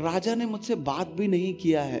अगर राजा ने मुझसे बात भी नहीं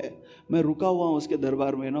किया है, मैं रुका हुआ हूँ उसके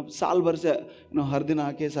दरबार में, साल भर से हर दिन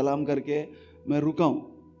आके सलाम करके मैं रुका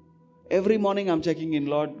हूँ. Every morning I'm checking in,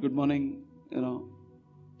 Lord, good morning,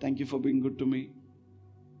 thank you for being good to me.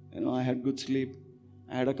 I had good sleep.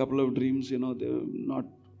 I had a couple of dreams, they were not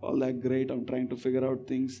all that great. I'm trying to figure out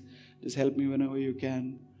things. Just help me whenever you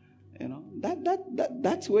can.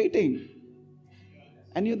 That's waiting.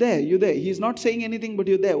 And you're there. He's not saying anything, but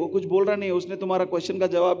you're there. वो कुछ बोल रहा नहीं, उसने तुम्हारा question का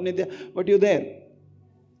जवाब नहीं दिया, but you're there.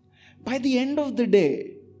 By the end of the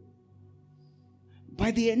day,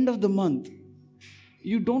 by the end of the month,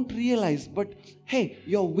 you don't realize, but hey,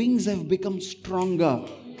 your wings have become stronger.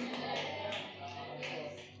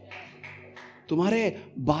 तुम्हारे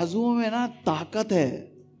बाजुओं में ना ताकत है.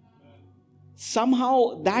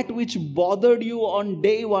 Somehow that which bothered you on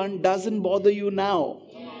day one doesn't bother you now.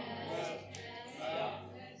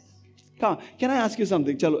 Can I ask you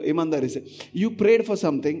something? Chalo, ईमानदारी से. You prayed for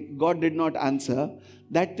something, God did not answer.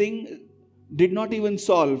 That thing did not even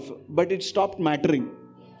solve, but it stopped mattering.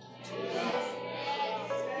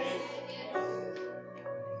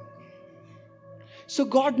 So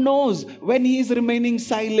God knows when He is remaining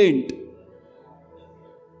silent.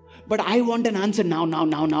 But I want an answer now.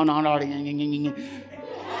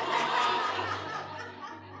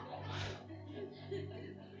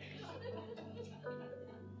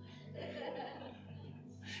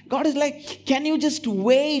 God is like, can you just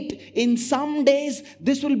wait? In some days,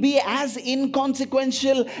 this will be as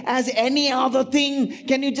inconsequential as any other thing.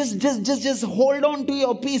 Can you just hold on to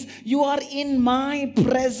your peace? You are in my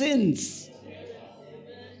presence.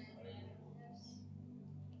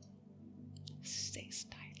 Stay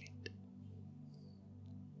silent.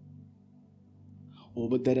 Oh,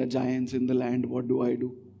 but there are giants in the land. What do I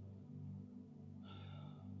do?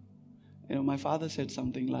 My father said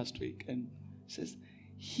something last week and says,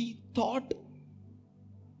 he thought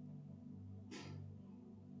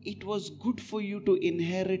it was good for you to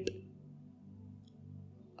inherit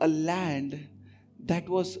a land that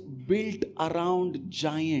was built around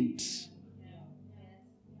giants.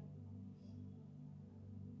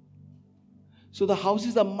 So the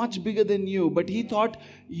houses are much bigger than you, but he thought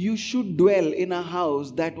you should dwell in a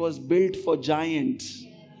house that was built for giants.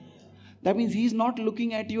 That means he's not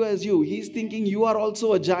looking at you as you. He's thinking you are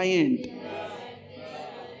also a giant.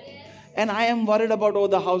 And I am worried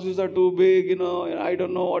about, the houses are too big, I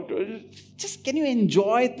don't know what to. Just can you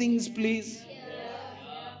enjoy things, please?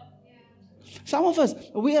 Some of us,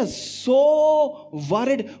 we are so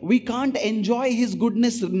worried we can't enjoy His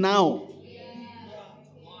goodness now.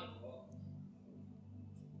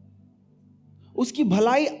 उसकी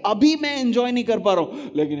भलाई अभी मैं enjoy नहीं कर पा रहा हूं,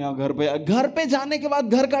 लेकिन यहाँ घर पे जाने के बाद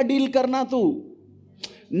घर का डील करना तू.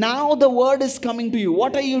 Now the word is coming to you.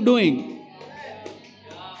 What are you doing?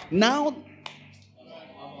 Now,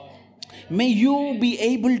 may you be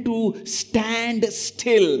able to stand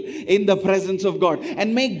still in the presence of God.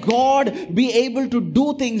 And may God be able to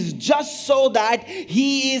do things just so that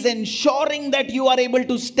He is ensuring that you are able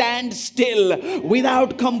to stand still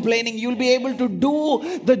without complaining. You'll be able to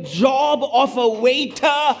do the job of a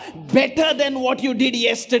waiter better than what you did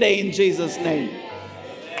yesterday in Jesus' name.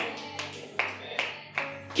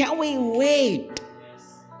 Can we wait?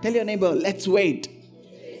 Tell your neighbor, let's wait.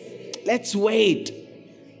 Let's wait.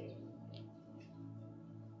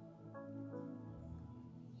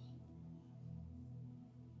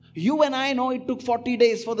 You and I know it took 40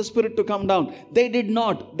 days for the Spirit to come down. They did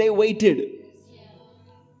not. They waited.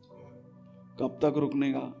 कब तक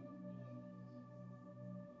रुकने का?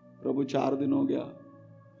 प्रभु 4 दिन हो गया,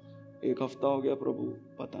 1 हफ्ता हो गया प्रभु,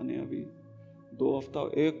 पता नहीं अभी 2 हफ्ता,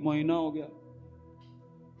 1 महीना हो गया.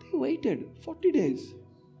 They waited 40 days.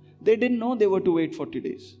 They didn't know they were to wait 40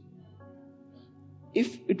 days.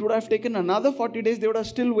 If it would have taken another 40 days, they would have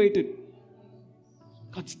still waited.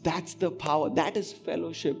 Because that's the power. That is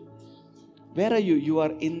fellowship. Where are you? You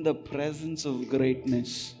are in the presence of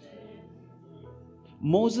greatness.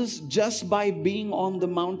 Moses, just by being on the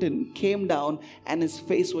mountain, came down and his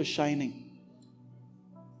face was shining.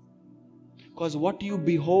 Because what you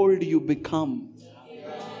behold, you become.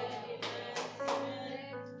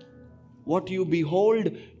 What you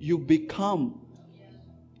behold, you become.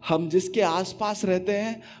 हम जिसके आसपास रहते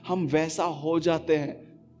हैं, हम वैसा हो जाते हैं.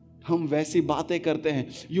 हम वैसी बातें करते हैं.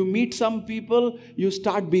 You meet some people, you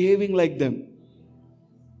start behaving like them.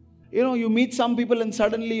 You know, you meet some people and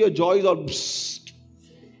suddenly your joy is all psst.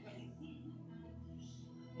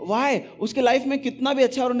 Why? उसके लाइफ में कितना भी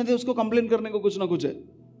अच्छा होने दे, उसको कंप्लेन करने को कुछ ना कुछ है.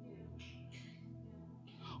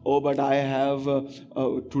 Oh, but I have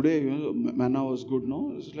today, manna was good,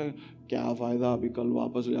 no? It's like, क्या फायदा, अभी कल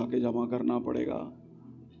वापस जाके जमा करना पड़ेगा.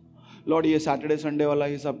 लॉर्ड, ये सैटरडे संडे वाला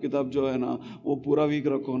हिसाब किताब जो है ना, वो पूरा वीक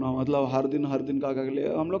रखो ना. मतलब हर दिन का ले,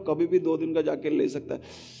 हम लोग कभी भी 2 दिन का जाके ले सकता है.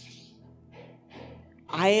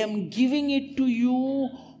 I am giving it to you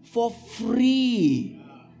for free.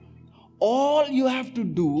 All you have to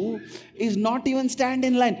do is not even stand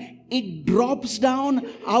in line. It drops down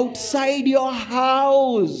outside your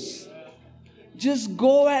house. Just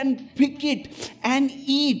go and pick it and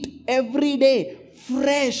eat every day,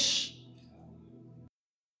 fresh.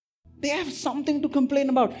 They have something to complain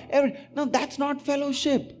about. No, that's not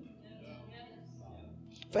fellowship.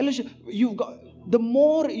 Fellowship, you've got. The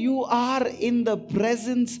more you are in the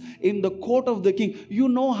presence, in the court of the king, you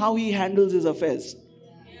know how he handles his affairs.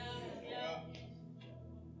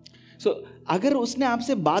 So, अगर उसने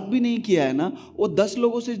आपसे बात भी नहीं किया है ना, वो 10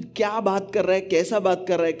 लोगों से क्या बात कर रहा है, कैसा बात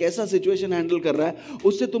कर रहा है, कैसा सिचुएशन हैंडल कर रहा है,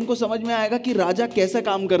 उससे तुमको समझ में आएगा कि राजा कैसा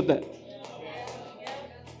काम करता है.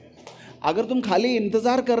 अगर तुम खाली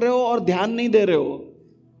इंतजार कर रहे हो और ध्यान नहीं दे रहे हो,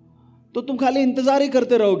 तो तुम खाली इंतजार ही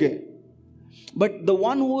करते रहोगे. But the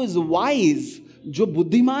one who is wise, जो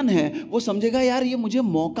बुद्धिमान है, वो समझेगा यार ये मुझे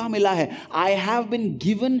मौका मिला है. I have been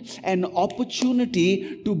given an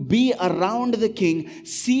opportunity to be around the king,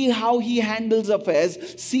 see how he handles affairs,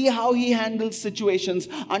 see how he handles situations,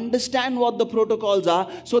 understand what the protocols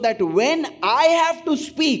are, so that when I have to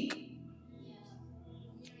speak,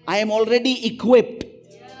 I am already equipped.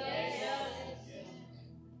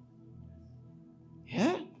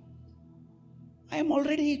 Yeah, I am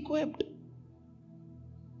already equipped.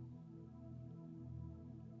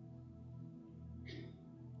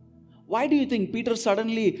 Why do you think Peter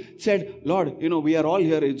suddenly said, Lord, we are all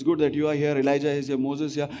here. It's good that you are here. Elijah is here.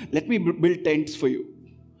 Moses is here. Let me build tents for you.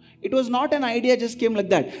 It was not an idea just came like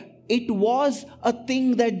that. It was a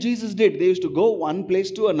thing that Jesus did. They used to go one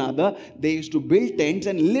place to another. They used to build tents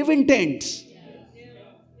and live in tents.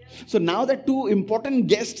 So now that 2 important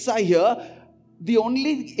guests are here, the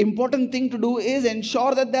only important thing to do is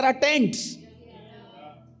ensure that there are tents.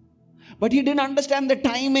 But he didn't understand the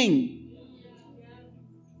timing.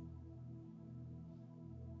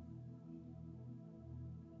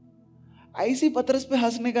 ऐसी पतरस पे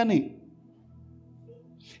हंसने का नहीं.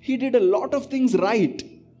 He did a lot of things right.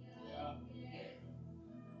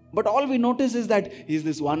 But all we notice is that he's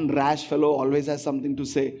this one rash fellow, always has something to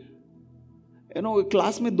say.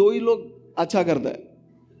 Class में 2 ही लोग अच्छा करता है.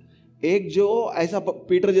 एक जो ऐसा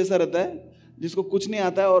पीटर जैसा रहता है, जिसको कुछ नहीं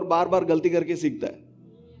आता है और बार बार गलती करके सीखता है.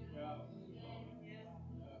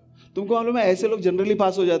 तुमको मालूम है ऐसे लोग जनरली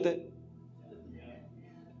पास हो जाते हैं.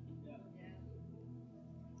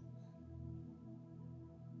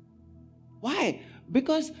 Why?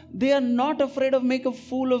 Because they are not afraid of make a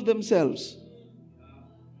fool of themselves.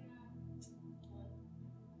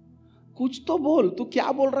 कुछ तो बोल, तू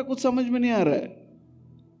क्या बोल रहा, कुछ समझ में नहीं आ रहा है.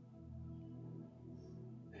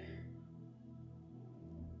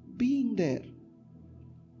 Being there.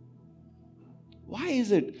 Why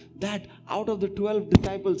is it that out of the 12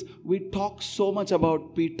 disciples, we talk so much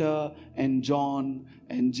about Peter and John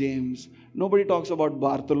and James? Nobody talks about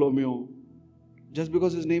Bartholomew, just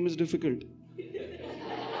because his name is difficult.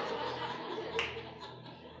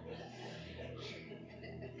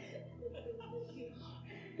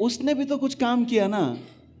 उसने भी तो कुछ काम किया ना,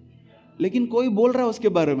 लेकिन कोई बोल रहा है उसके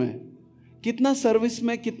बारे में. कितना सर्विस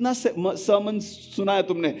में कितना सर्मन सुना है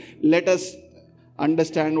तुमने? Let us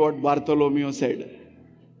understand what Bartholomew said.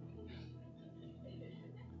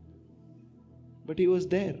 But he was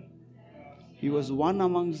there. He was one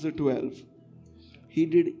amongst the 12. He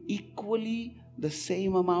did equally the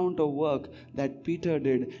same amount of work that Peter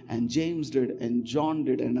did, and James did, and John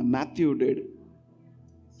did, and Matthew did.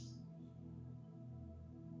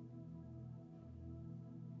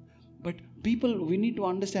 People, we need to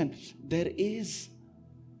understand, it's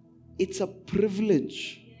a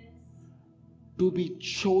privilege to be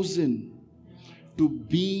chosen to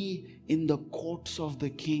be in the courts of the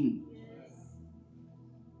King.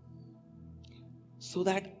 So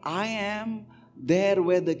that I am there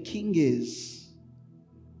where the King is.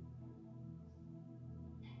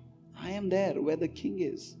 I am there where the King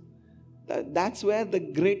is. That's where the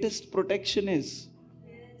greatest protection is.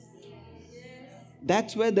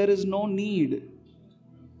 That's where there is no need.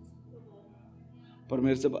 पर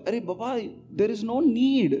मेरे से अरे बाबा, there is no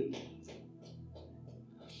need.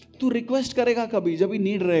 तू request करेगा कभी जब भी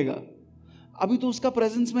नीड रहेगा. अभी तो उसका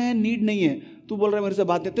प्रेजेंस में है, नीड नहीं है. तू बोल रहा है मेरे से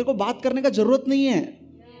बात नहीं, तेरे को बात करने का जरूरत नहीं है.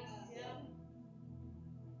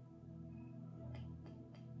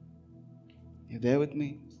 You there with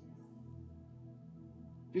me?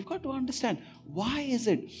 We've got to understand, why is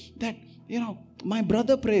it that, my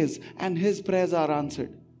brother prays and his prayers are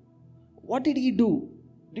answered? What did he do?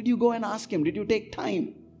 Did you go and ask him? Did you take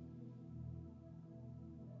time?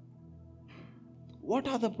 What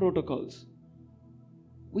are the protocols?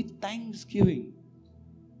 With thanksgiving.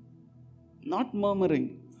 Not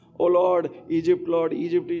murmuring. Oh Lord, Egypt, Lord,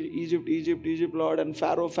 Egypt, Egypt, Egypt, Egypt, Lord, and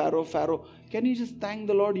Pharaoh, Pharaoh, Pharaoh. Can you just thank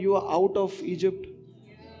the Lord you are out of Egypt?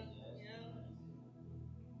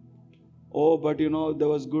 Oh, but there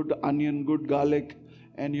was good onion, good garlic,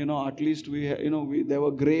 and at least there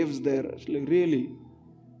were graves there. It's like, really?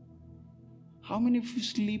 How many of you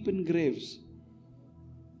sleep in graves?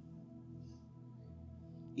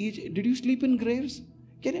 Did you sleep in graves?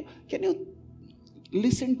 Can you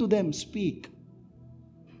listen to them speak?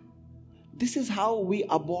 This is how we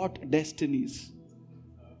abort destinies.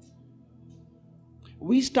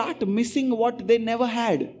 We start missing what they never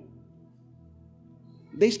had.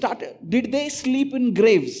 Did they sleep in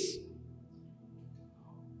graves?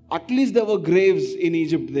 At least there were graves in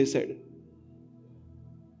Egypt, they said.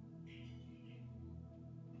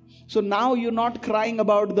 So now you're not crying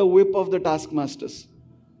about the whip of the taskmasters.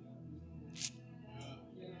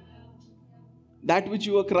 That which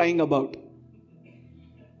you were crying about.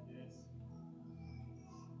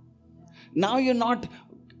 Now you're not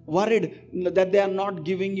worried that they are not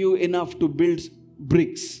giving you enough to build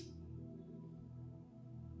bricks.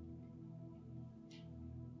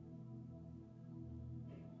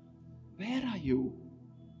 Where are you?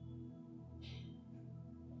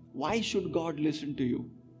 Why should God listen to you?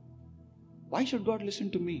 Why should God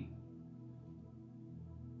listen to me?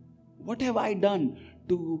 What have I done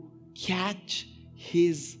to catch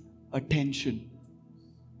His attention?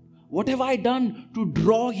 What have I done to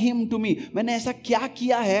draw Him to me? मैंने ऐसा क्या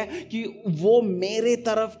किया है कि वो मेरे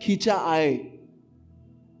तरफ खींचा आए?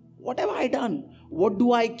 What have I done? What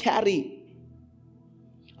do I carry?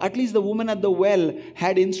 At least the woman at the well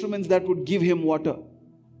had instruments that would give him water.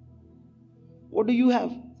 What do you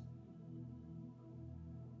have?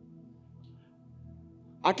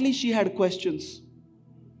 At least she had questions.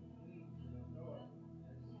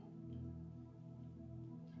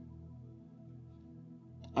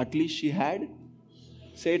 At least she had.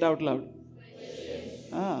 Say it out loud.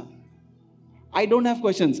 I don't have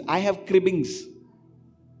questions. I have cribbings.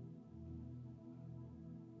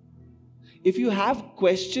 If you have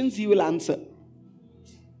questions, He will answer.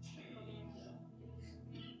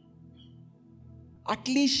 At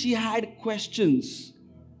least she had questions.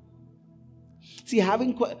 See,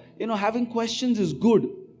 having questions is good.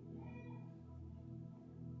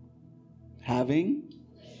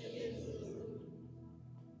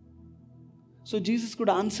 So Jesus could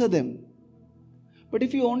answer them. But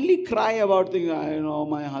if you only cry about things,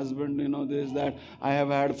 my husband, this, that, I have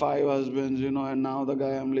had 5 husbands, and now the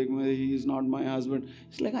guy I'm living with, he is not my husband.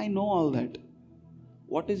 It's like, I know all that.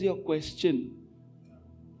 What is your question?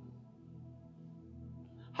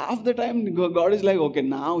 Half the time, God is like, okay,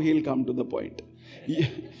 now He'll come to the point.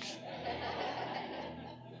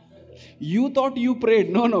 You thought you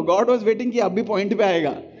prayed. No, God was waiting कि अभी point पे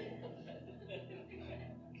आएगा.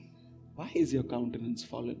 Why is your countenance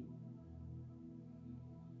fallen?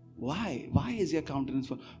 Why? Why is your countenance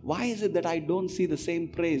fallen? Why is it that I don't see the same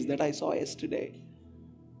praise that I saw yesterday?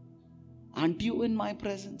 Aren't you in my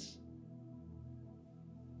presence?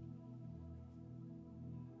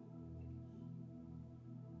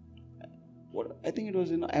 What? I think it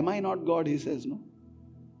was, am I not God? He says, no.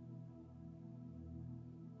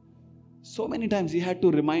 So many times He had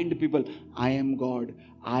to remind people, I am God.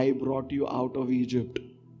 I brought you out of Egypt.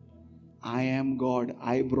 I am God.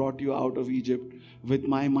 I brought you out of Egypt. With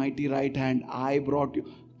my mighty right hand, I brought you.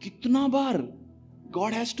 Kitna bar?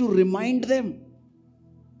 God has to remind them.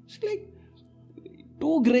 It's like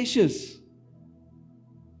too gracious.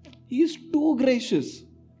 He is too gracious.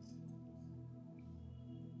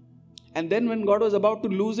 And then when God was about to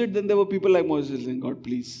lose it, then there were people like Moses saying, God,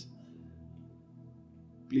 please.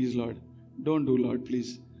 Please, Lord. Don't do, Lord,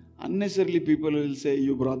 please. Unnecessarily people will say,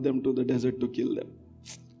 you brought them to the desert to kill them.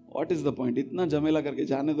 What is the point? Itna jamela karke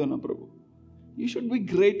jaane do na, Prabhu. You should be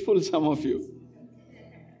grateful, some of you.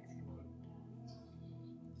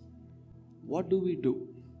 What do we do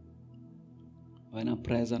when our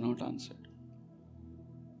prayers are not answered?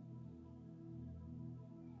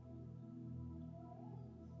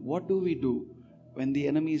 What do we do when the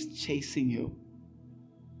enemy is chasing you?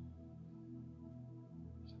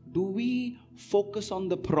 Do we focus on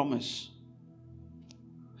the promise?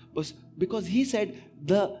 Because he said,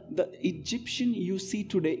 the Egyptian you see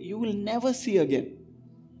today, you will never see again.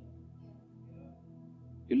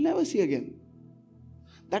 You'll never see again.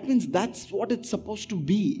 That means that's what it's supposed to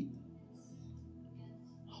be.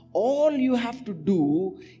 All you have to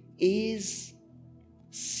do is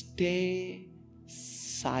stay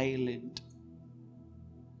silent.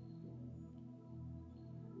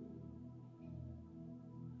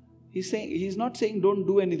 He's not saying don't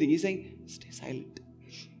do anything. He's saying stay silent.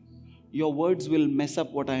 Your words will mess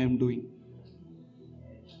up what I am doing.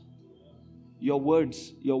 Your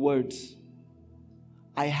words.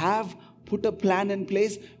 I have put a plan in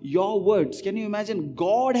place. Your words. Can you imagine?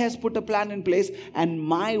 God has put a plan in place and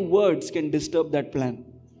my words can disturb that plan.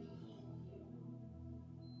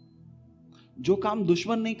 जो काम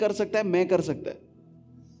दुश्मन नहीं कर सकता है, मैं कर सकता है.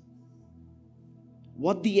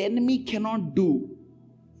 What the enemy cannot do,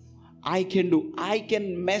 I can do. I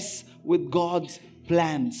can mess with God's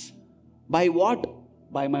plans. By what?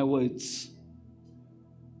 By my words.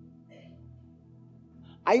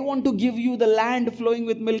 I want to give you the land flowing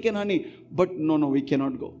with milk and honey. But no, we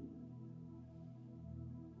cannot go.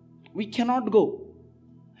 We cannot go.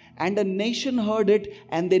 And a nation heard it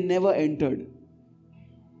and they never entered.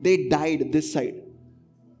 They died this side.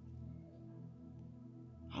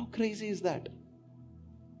 How crazy is that?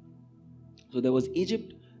 So there was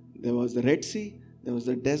Egypt, there was the Red Sea, there was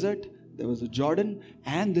the desert, there was the Jordan,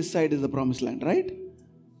 and this side is the promised land, right?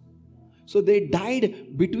 So they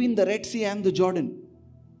died between the Red Sea and the Jordan.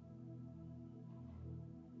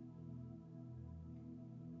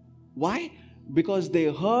 Why? Because they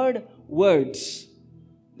heard words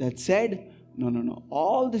that said, no,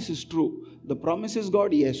 all this is true. The promise is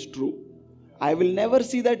God, yes, true. I will never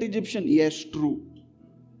see that Egyptian, yes, true.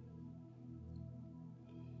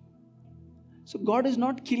 So God is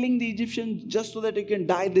not killing the Egyptians just so that he can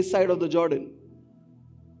die this side of the Jordan.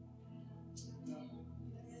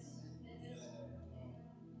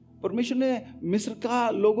 परमेश्वर ने मिस्र का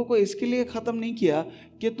लोगों को इसके लिए खत्म नहीं किया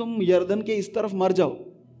कि तुम यर्दन के इस तरफ मर जाओ.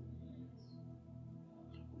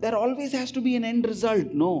 There always has to be an end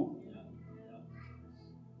result. No.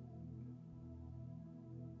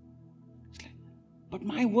 But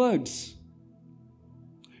my words.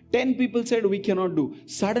 10 people said we cannot do.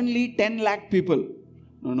 Suddenly 10 lakh people.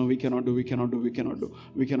 No, we cannot do.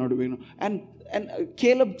 And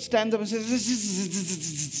Caleb stands up and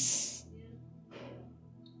says,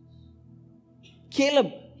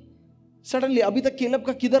 Caleb. Suddenly, अभी तक Caleb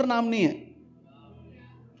का किधर नाम नहीं है.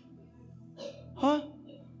 हाँ?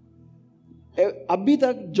 अभी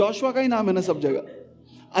तक जोशुआ का ही नाम है ना सब जगह.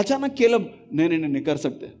 अचानक Caleb नहीं कर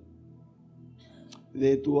सकते.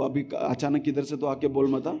 तू अभी अचानक किधर से तो आके बोल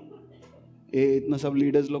मता. इतना सब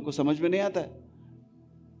लीडर्स लोग को समझ में नहीं आता है.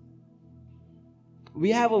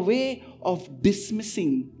 We have a way of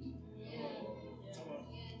dismissing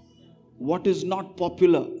what is not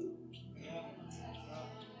popular.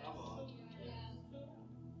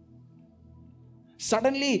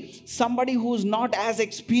 Suddenly, somebody who's not as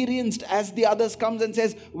experienced as the others comes and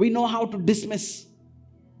says, we know how to dismiss.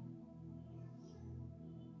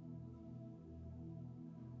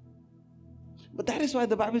 But that is why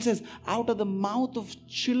the Bible says, out of the mouth of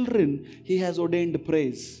children, he has ordained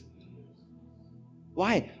praise.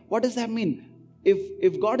 Why? What does that mean?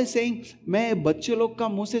 If God is saying, मैं बच्चे लोग का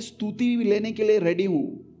मुंह से स्तुति लेने के लिए रेडी हूं,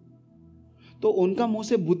 तो उनका मुंह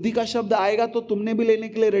से बुद्धि का शब्द आएगा तो तुमने भी लेने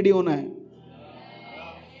के लिए रेडी होना है.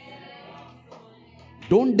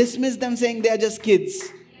 Don't dismiss them saying they are just kids.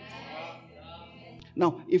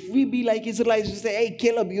 Now, if we be like Israelites, we say, hey,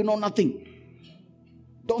 Caleb, you know nothing.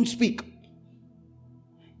 Don't speak.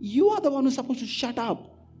 You are the one who's supposed to shut up.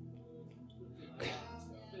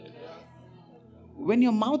 When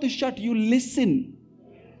your mouth is shut, you listen.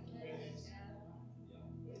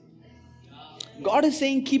 God is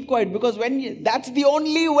saying keep quiet because that's the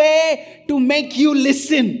only way to make you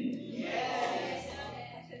listen.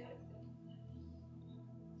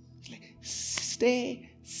 It's like, stay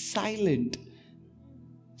silent.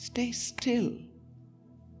 Stay still.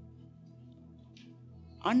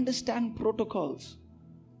 Understand protocols.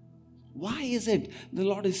 Why is it the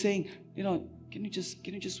Lord is saying, can you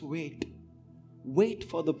just wait? Wait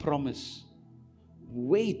for the promise.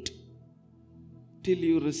 Wait till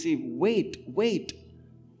you receive. Wait.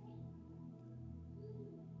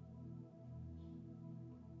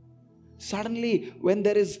 Suddenly, when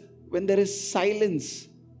there is silence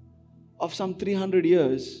of some 300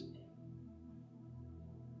 years,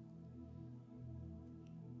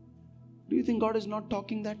 do you think God is not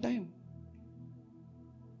talking that time?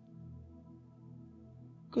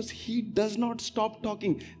 Because He does not stop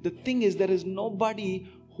talking. The thing is, there is nobody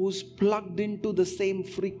who's plugged into the same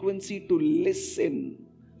frequency to listen.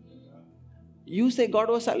 You say God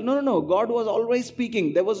was silent. No. God was always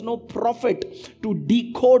speaking. There was no prophet to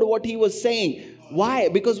decode what He was saying. Why?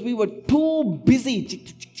 Because we were too busy.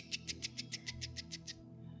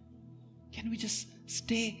 Can we just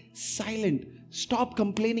stay silent? Stop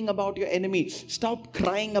complaining about your enemy. Stop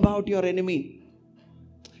crying about your enemy.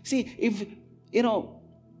 See, if,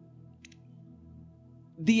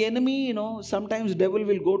 the enemy, sometimes devil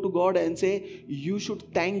will go to God and say, you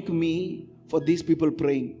should thank me for these people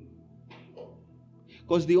praying.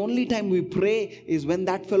 Because the only time we pray is when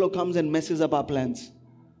that fellow comes and messes up our plans.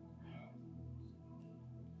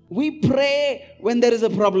 We pray when there is a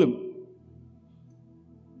problem.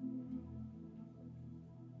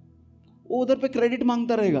 वो उधर पे credit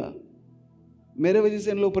मांगता रहेगा, मेरे वजह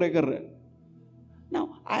से इन लोग pray कर रहे हैं.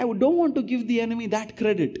 Now, I don't want to give the enemy that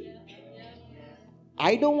credit.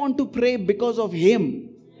 I don't want to pray because of him.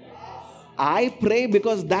 I pray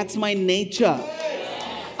because that's my nature.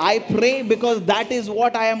 I pray because that is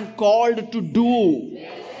what I am called to do.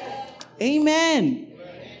 Amen.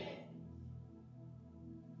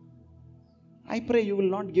 I pray you will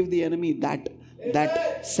not give the enemy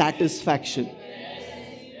that satisfaction.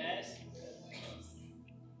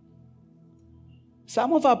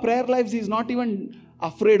 Some of our prayer lives he's not even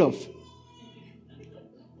afraid of.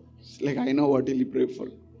 It's like, I know what he'll pray for.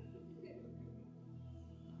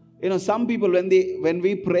 Some people, when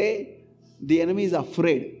we pray, the enemy is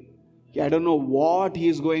afraid. I don't know what he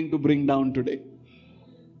is going to bring down today.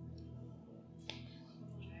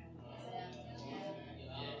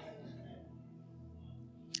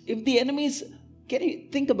 If the enemy is, can you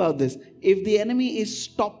think about this? If the enemy is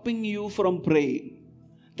stopping you from praying,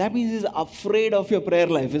 that means he's afraid of your prayer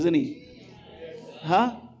life, isn't he?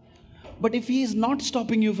 Huh? But if he is not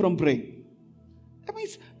stopping you from praying, that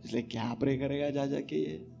means it's like, kya pray karega ja ja ke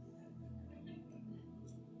ye?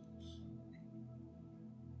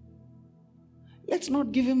 Let's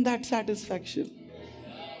not give him that satisfaction.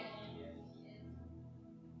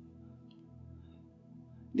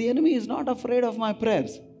 The enemy is not afraid of my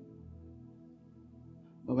prayers.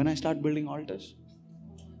 But when I start building altars,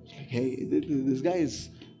 it's like, hey, this guy is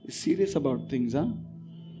serious about things, huh?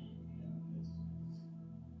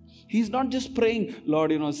 He's not just praying,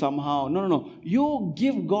 Lord, somehow. No. You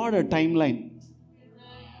give God a timeline.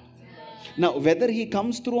 Now, whether he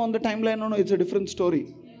comes through on the timeline or no, it's a different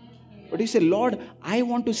story. But you say, Lord, I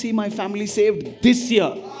want to see my family saved this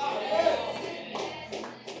year.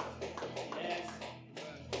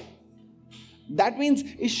 That means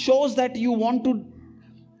it shows that you want to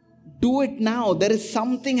do it now. There is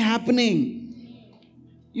something happening.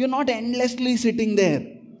 You're not endlessly sitting there.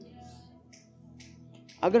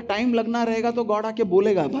 अगर time लगना रहेगा तो God आके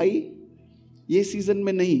बोलेगा, भाई ये season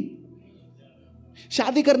में नहीं.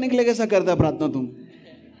 शादी करने के लिए कैसा करता है प्रार्थना तुम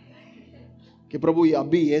कि प्रभु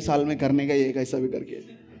अभी ये साल में करने का ये कैसा भी करके.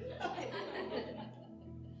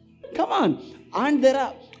 Come on. Aren't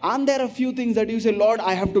there a few things that you say, Lord,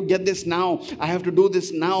 I have to get this now. I have to do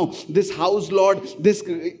this now. This house, Lord, this.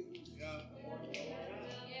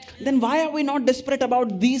 Then why are we not desperate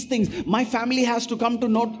about these things? My family has to come to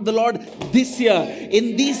know the Lord this year.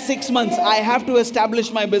 In these 6 months, I have to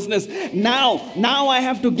establish my business. Now I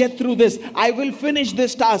have to get through this. I will finish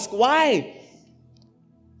this task. Why?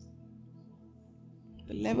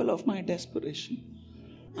 The level of my desperation.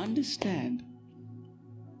 Understand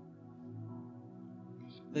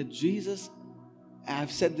that Jesus,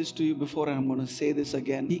 I've said this to you before and I'm going to say this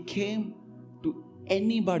again. He came to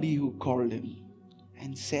anybody who called him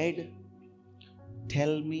and said,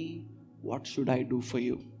 tell me, what should I do for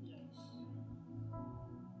you?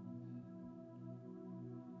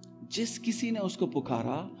 जिस किसी ने उसको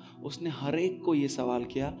पुकारा, उसने हर एक को ये सवाल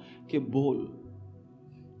किया कि बोल,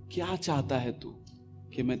 क्या चाहता है तू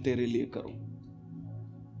कि मैं तेरे लिए करूं?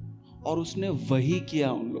 और उसने वही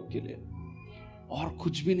किया उन लोग के लिए, और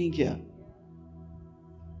कुछ भी नहीं किया.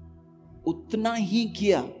 उतना ही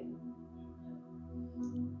किया.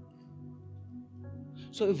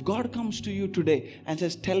 So if God comes to you today and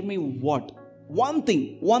says, tell me what One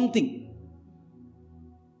thing.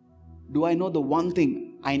 Do I know the one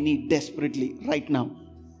thing I need desperately right now?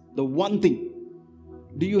 The one thing.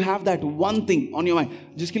 Do you have that one thing on your mind?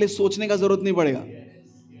 जिसके लिए सोचने का जरूरत नहीं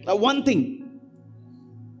पड़ेगा. The one thing.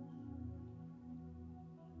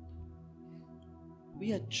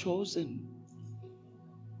 We are chosen.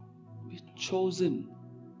 We are chosen.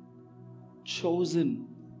 Chosen.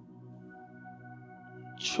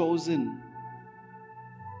 Chosen.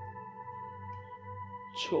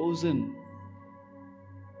 Chosen.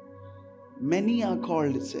 Many are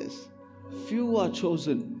called, it says. Few are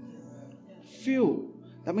chosen. Few.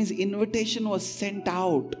 That means invitation was sent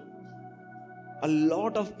out. A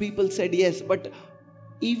lot of people said yes, but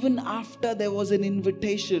even after there was an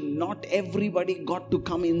invitation, not everybody got to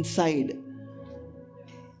come inside.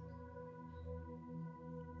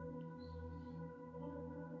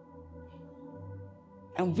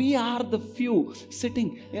 And we are the few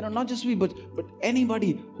sitting, not just we, but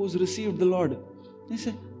anybody who's received the Lord. They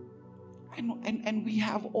say, I know, and we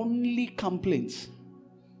have only complaints.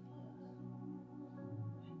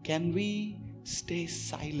 Can we stay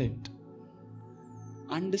silent?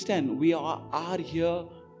 Understand, we are here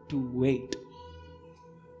to wait.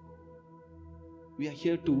 We are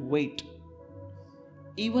here to wait.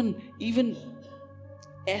 Even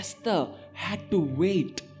Esther had to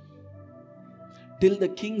wait till the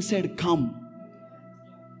king said, come.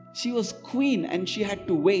 She was queen and she had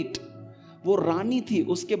to wait. वो रानी थी,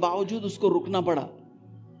 उसके बावजूद उसको रुकना पड़ा.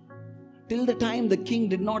 Till the time the king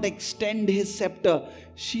did not extend his scepter,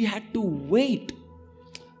 she had to wait.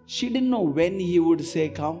 She didn't know when he would say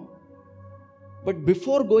come. But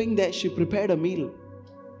before going there, she prepared a meal.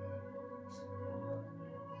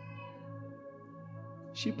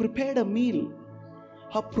 She prepared a meal.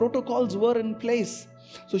 Her protocols were in place.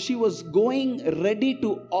 So she was going ready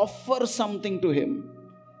to offer something to him.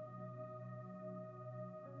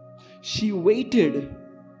 She waited.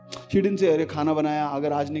 She didn't say, "Arey khana banaya, agar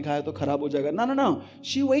aaj nahi khaya to kharab ho jayega." No.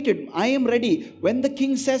 She waited. I am ready. When the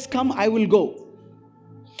king says come, I will go.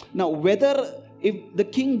 Now, if the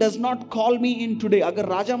king does not call me in today, अगर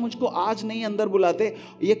राजा मुझको आज नहीं अंदर बुलाते,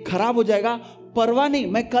 ये खराब हो जाएगा, परवाह नहीं,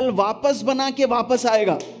 मैं कल वापस बना के वापस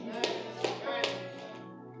आएगा.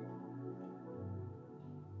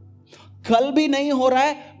 कल भी नहीं हो रहा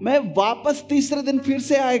है, मैं वापस तीसरे दिन फिर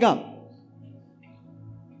से आएगा.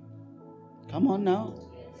 Come on now.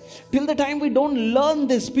 Till the time we don't learn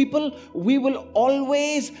this, people, we will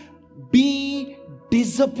always be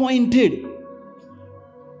disappointed.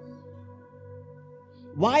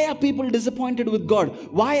 Why are people disappointed with God?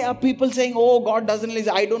 Why are people saying, oh, God doesn't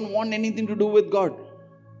listen, I don't want anything to do with God?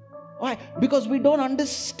 Why? Because we don't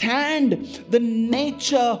understand the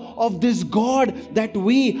nature of this God that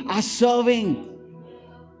we are serving.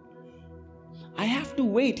 I have to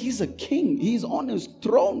wait. He's a king. He's on his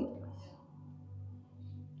throne.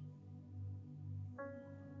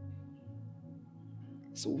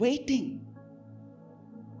 So waiting.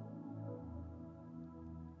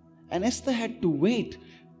 And Esther had to wait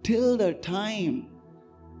till the time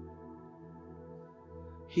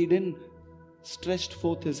he didn't stretched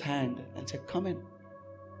forth his hand and said, come in.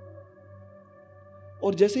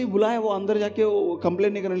 और जैसे ही बुलाया वो अंदर जाके वो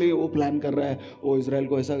complain नहीं करने लगे, वो प्लान कर रहा है, वो इजराइल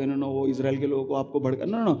को ऐसा करना, वो इजराइल के लोगों को आपको भड़का.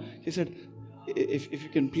 No. He said, if you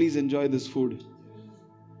can please enjoy this food.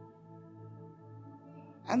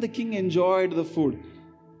 And the king enjoyed the food.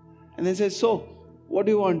 And then says, so, what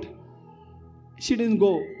do you want? She didn't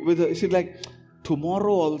go with her. She's like,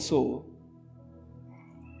 tomorrow also,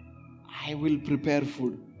 I will prepare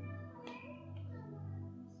food.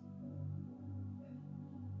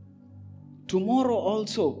 Tomorrow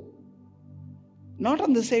also. Not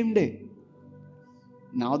on the same day.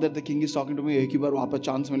 Now that the king is talking to me, एक ही बार वहाँ पर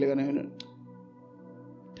chance मिलेगा नहीं.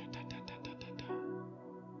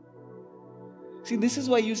 See, this is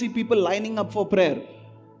why you see people lining up for prayer.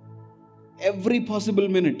 Every possible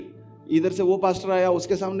minute. इधर से वो pastor आया,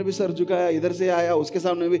 उसके सामने भी सर झुकाया, इधर से आया, उसके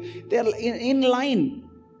सामने भी. They are in line.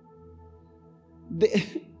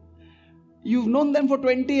 You've known them for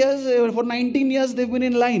 20 years, for 19 years they've been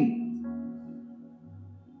in line.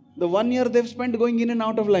 The 1 year they've spent going in and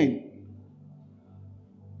out of line.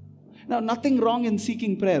 Now, nothing wrong in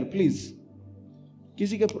seeking prayer, please.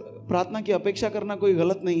 किसी के प्रार्थना की अपेक्षा करना कोई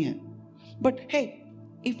गलत नहीं है. But hey,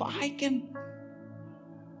 if I can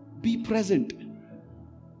be present.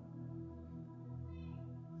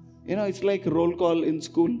 It's like roll call in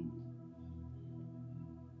school.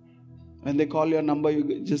 When they call your number,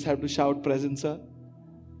 you just have to shout, present, sir.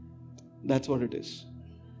 That's what it is.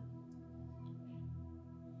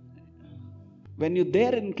 When you're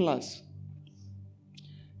there in class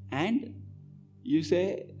and you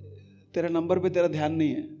say, तेरे number पे तेरा ध्यान नहीं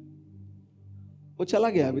है, वो चला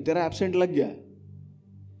गया, अभी तेरा एब्सेंट लग गया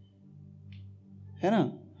है ना,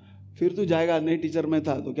 फिर तू जाएगा, नहीं टीचर में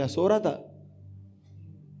था, तो क्या सो रहा था?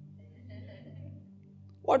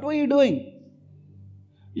 What were you doing?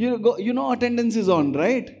 You know attendance is on,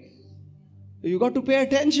 right? You got to pay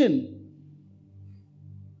attention.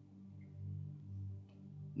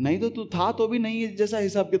 नहीं तो तू था तो भी नहीं जैसा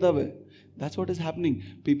हिसाब किताब है. That's what is happening.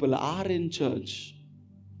 People are in church,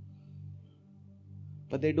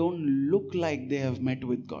 but they don't look like they have met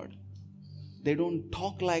with God. They don't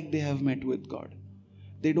talk like they have met with God.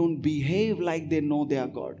 They don't behave like they know they are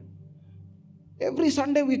God. Every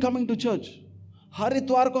Sunday we coming to church. हर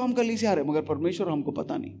इतवार को हम कलीसिया आ रहे, मगर परमेश्वर हमको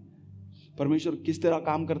पता नहीं. परमेश्वर किस तरह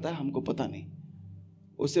काम करता है हमको पता नहीं.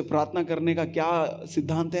 उससे प्रार्थना करने का क्या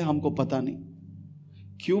सिद्धांत है हमको पता नहीं.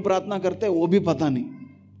 क्यों प्रार्थना करते हैं वो भी पता नहीं,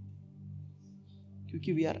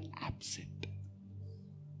 क्योंकि we are absent.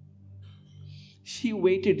 She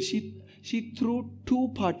waited. She threw 2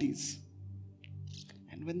 parties,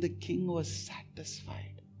 and when the king was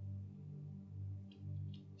satisfied,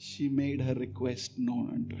 she made her request known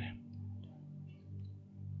unto him.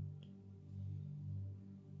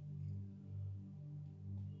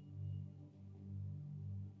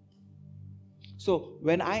 So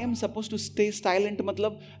when I am supposed to stay silent,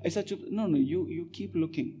 मतलब ऐसा चुप, no, you keep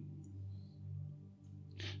looking.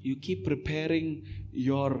 You keep preparing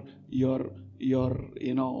your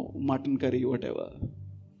mutton curry, whatever.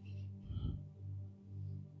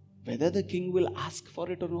 Whether the king will ask for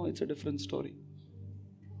it or no, it's a different story.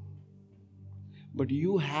 But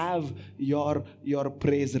you have your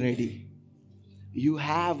praise ready. You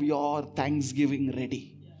have your thanksgiving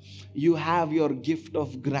ready. You have your gift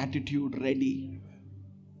of gratitude ready.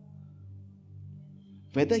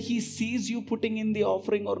 Whether he sees you putting in the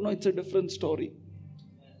offering or no, it's a different story.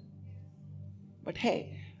 But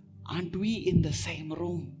hey, aren't we in the same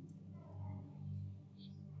room?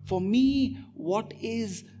 For me, what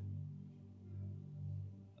is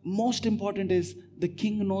most important is the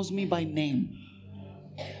king knows me by name.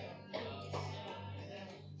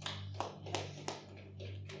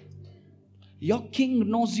 Your king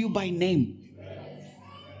knows you by name.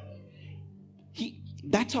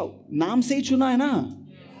 That's how. नाम से ही चुना है ना.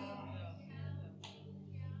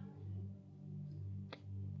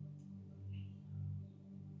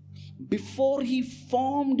 Before he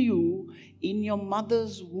formed you in your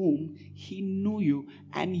mother's womb, he knew you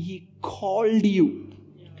and he called you.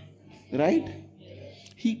 Right?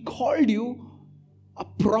 He called you a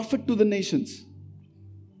prophet to the nations.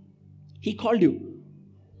 He called you.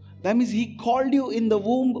 That means he called you in the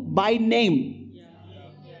womb by name.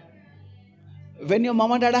 When your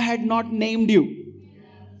mama dada had not named you.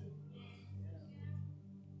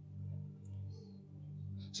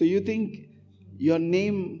 So you think your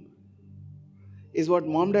name is what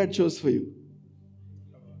mom dad chose for you?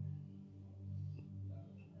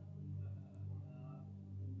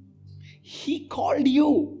 He called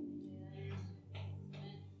you.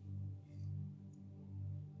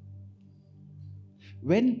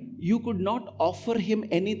 When you could not offer him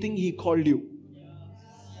anything, he called you.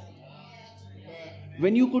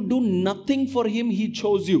 When you could do nothing for him, he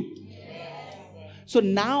chose you. So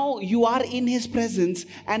now you are in his presence,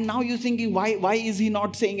 and now you're thinking, why is he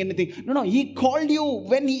not saying anything? No, he called you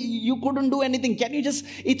when you couldn't do anything. Can you just,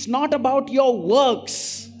 it's not about your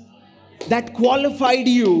works that qualified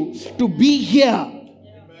you to be here.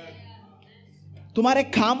 तुम्हारे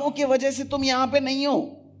कामों के वजह से तुम यहां पे नहीं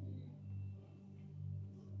हो.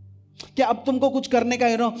 क्या अब तुमको कुछ करने का,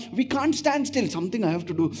 we can't stand still, something I have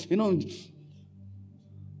to do,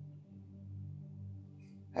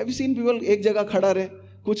 Have you seen people एक जगह खड़ा रहे,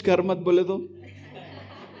 कुछ कर मत बोले तो?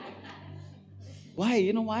 Why?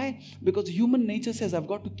 You know why? Because human nature says, I've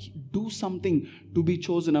got to do something to be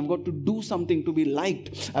chosen. I've got to do something to be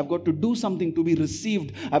liked. I've got to do something to be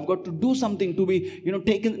received. I've got to do something to be,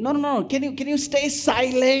 taken. No. Can you stay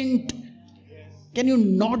silent? Can you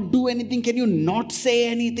not do anything? Can you not say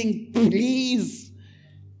anything? Please.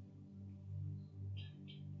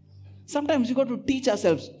 Sometimes you got to teach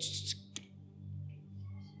ourselves.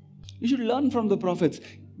 You should learn from the prophets.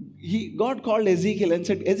 God called Ezekiel and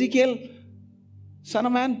said, Ezekiel, son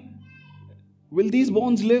of man, will these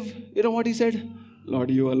bones live? You know what he said? Lord,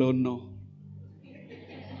 you alone know.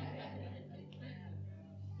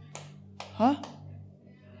 Huh?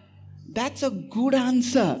 That's a good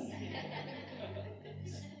answer.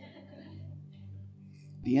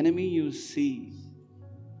 The enemy you see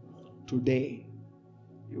today,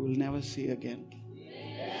 you will never see again.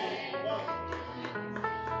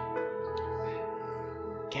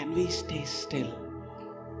 Can we stay still?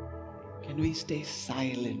 Can we stay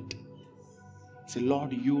silent Say,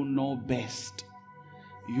 Lord, you know best.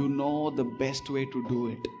 You know the best way to do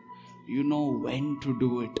it. You know when to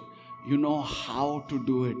do it. You know how to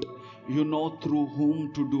do it. You know through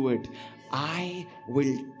whom to do it. I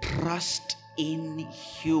will trust in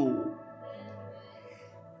you.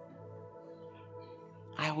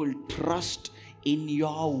 I will trust in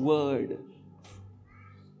your word.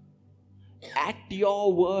 At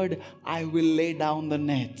your word, I will lay down the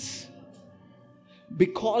nets.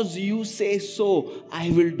 Because you say so,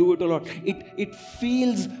 I will do it, O Lord.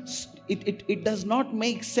 It does not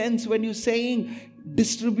make sense when you're saying,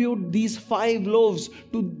 distribute these 5 loaves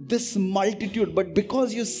to this multitude. But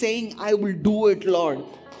because you're saying, I will do it, Lord.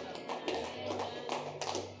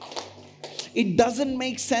 It doesn't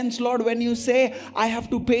make sense, Lord, when you say, I have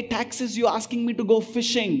to pay taxes, you're asking me to go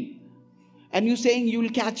fishing. And you're saying you will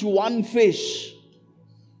catch 1 fish.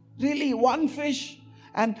 Really, 1 fish?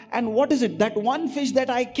 And what is it? That 1 fish that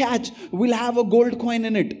I catch will have a gold coin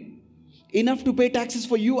in it. Enough to pay taxes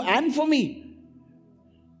for you and for me.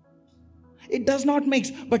 It does not make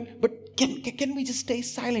sense. But can we just stay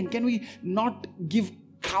silent? Can we not give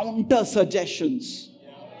counter suggestions?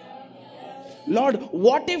 Lord,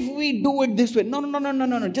 what if we do it this way?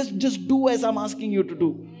 No. Just do as I'm asking you to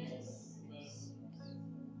do.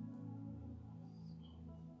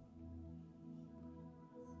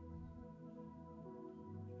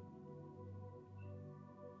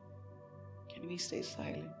 Can we stay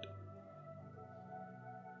silent?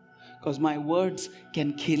 Because my words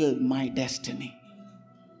can kill my destiny.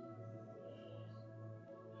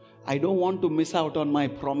 I don't want to miss out on my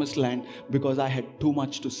promised land because I had too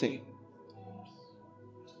much to say.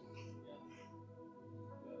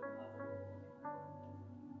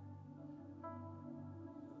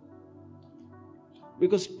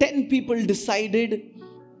 Because 10 people decided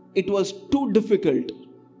it was too difficult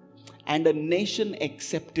and a nation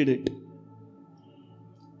accepted it.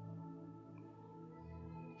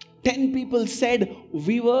 10 people said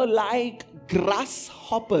we were like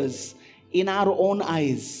grasshoppers in our own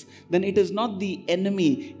eyes. Then it is not the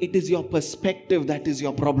enemy, it is your perspective that is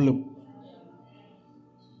your problem.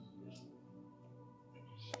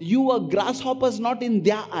 You were grasshoppers not in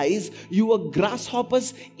their eyes, you were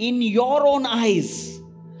grasshoppers in your own eyes.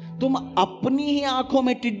 तुम अपनी ही आंखों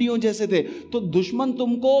में टिड्डियों जैसे थे. तो दुश्मन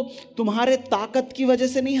तुमको तुम्हारे ताकत की वजह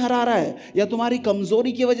से नहीं हरा रहा है या तुम्हारी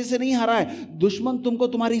कमजोरी की वजह से नहीं हरा है. दुश्मन तुमको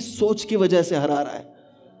तुम्हारी सोच की वजह से हरा रहा है.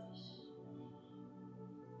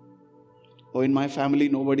 Oh, in my family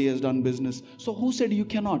nobody has done business. So who said you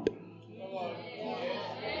cannot?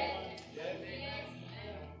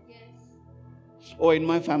 Oh, in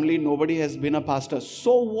my family nobody has been a pastor.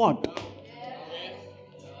 So what?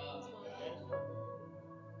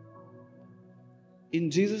 In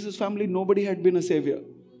Jesus' family, nobody had been a savior.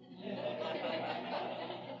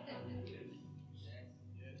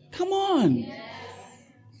 Come on.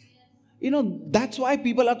 You know, that's why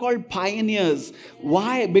people are called pioneers.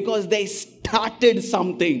 Why? Because they started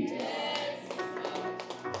something.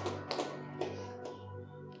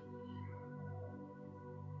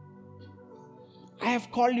 I have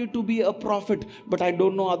called you to be a prophet, but I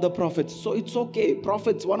don't know other prophets. So it's okay.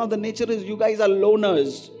 Prophets, one of the nature is you guys are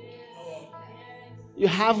loners. You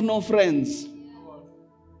have no friends.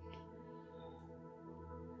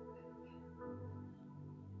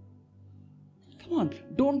 Come on,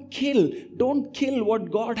 don't kill what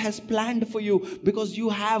God has planned for you because you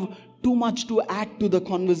have too much to add to the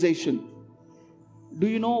conversation. Do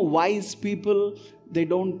you know wise people, they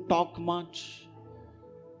don't talk much?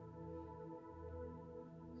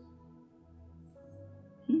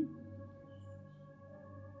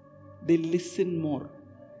 They listen more.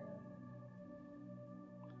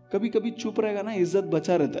 कभी कभी चुप रहेगा ना, इज्जत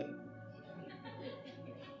बचा रहता है.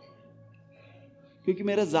 क्योंकि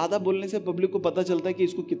मेरा ज्यादा बोलने से पब्लिक को पता चलता है कि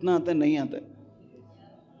इसको कितना आता है, नहीं आता है.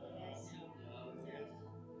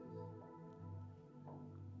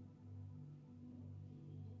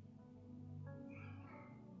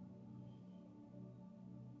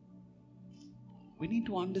 We need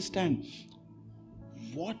to understand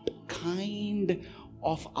what kind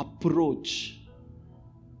of approach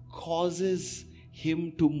causes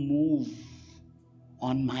Him to move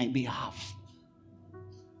on my behalf.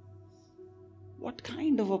 What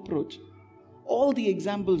kind of approach? All the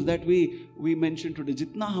examples that we mentioned today,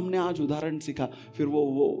 जितना हमने आज उदाहरण सीखा, फिर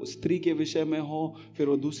वो स्त्री के विषय में हो, फिर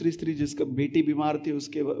वो दूसरी स्त्री जिसका बेटी बीमार थी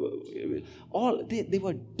उसके, all they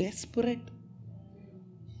were desperate.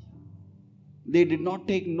 They did not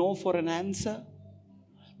take no for an answer.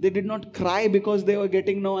 They did not cry because they were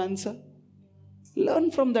getting no answer.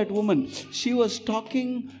 Learn from that woman. She was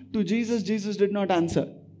talking to Jesus. Jesus did not answer.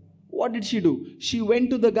 What did she do? She went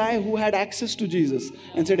to the guy who had access to Jesus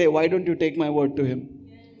and said, hey, why don't you take my word to him?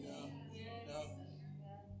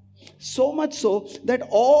 So much so that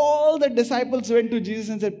all the disciples went to Jesus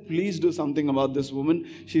and said, please do something about this woman.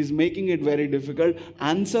 She's making it very difficult.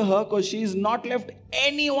 Answer her, because she's not left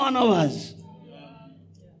any one of us.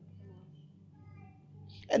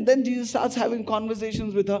 And then Jesus starts having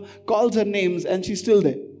conversations with her, calls her names, and she's still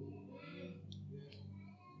there.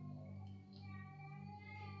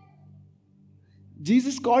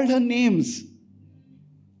 Jesus called her names.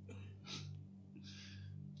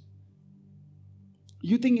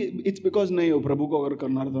 You think it's because नहीं हो प्रभु को अगर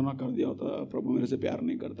करना रहता ना कर दिया होता, प्रभु मेरे से प्यार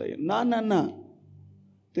नहीं करता है. ना ना ना,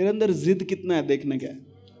 तेरे अंदर जिद कितना है देखने क्या है.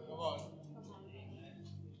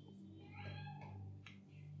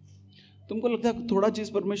 तुमको लगता है थोड़ा चीज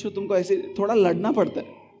परमेश्वर तुमको ऐसे थोड़ा लड़ना पड़ता है.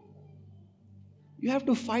 You have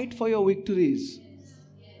to fight for your victories.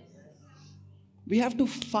 We have to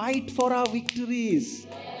fight for our victories.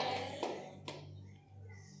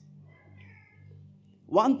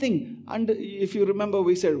 One thing, and if you remember,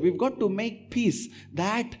 we said we've got to make peace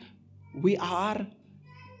that we are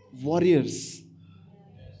warriors.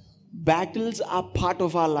 Battles are part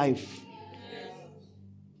of our life.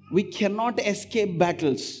 We cannot escape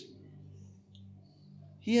battles.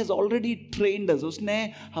 He has already trained us.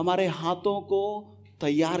 उसने हमारे हाथों को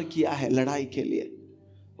तैयार किया है लड़ाई के लिए.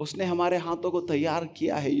 उसने हमारे हाथों को तैयार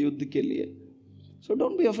किया है युद्ध के लिए. So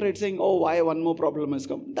don't be afraid saying, oh, why one more problem has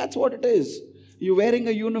come. That's what it is. You're wearing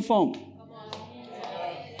a uniform.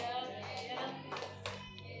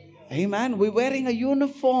 Amen. We're wearing a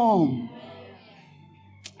uniform.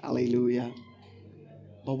 Hallelujah.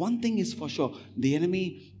 But one thing is for sure, the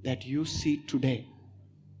enemy that you see today,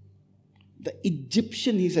 the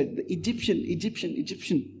Egyptian, he said, the Egyptian.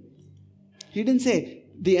 He didn't say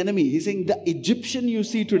the enemy. He's saying the Egyptian you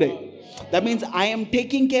see today. That means I am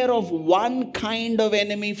taking care of one kind of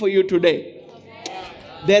enemy for you today.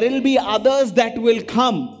 There will be others that will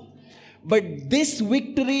come. But this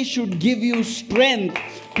victory should give you strength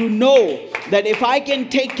to know that if I can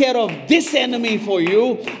take care of this enemy for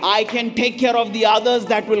you, I can take care of the others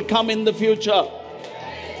that will come in the future.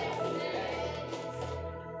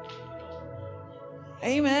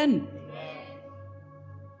 Amen.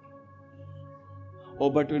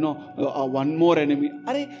 Oh, but one more enemy.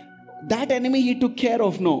 That enemy he took care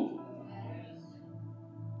of, no.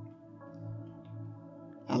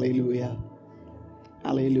 Hallelujah.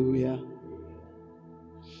 Hallelujah.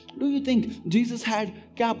 Do you think Jesus had,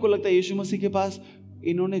 क्या आपको लगता है यीशु मसीह के पास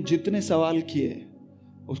इन्होंने जितने सवाल किए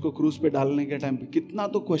उसको क्रूस पे डालने के टाइम पे कितना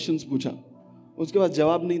तो क्वेश्चंस पूछा, उसके बाद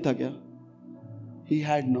जवाब नहीं था क्या? He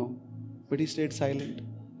had no, but he stayed silent.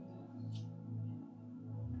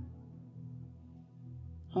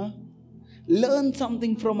 Learn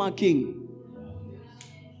something from our King.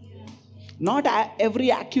 Not every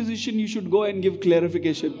accusation you should go and give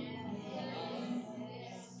clarification.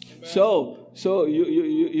 So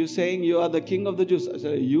you're saying you are the king of the Jews. I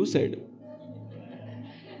said, you said.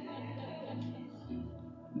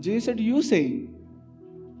 Jesus said, you saying.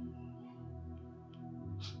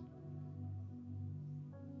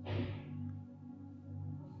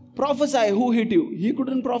 Prophesy, who hit you? He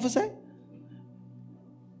couldn't prophesy.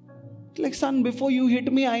 Like, son, before you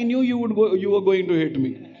hit me, I knew you were going to hit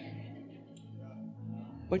me.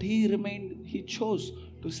 But he chose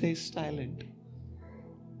to stay silent.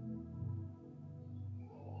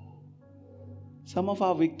 Some of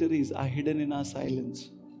our victories are hidden in our silence.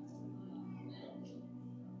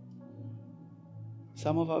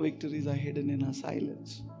 Some of our victories are hidden in our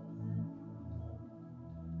silence.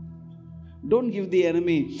 Don't give the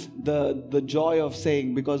enemy the joy of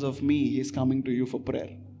saying, because of me, he's coming to you for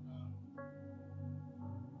prayer.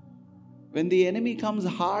 When the enemy comes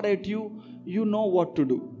hard at you, you know what to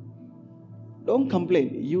do. Don't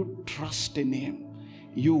complain. You trust in him.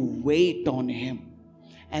 You wait on him.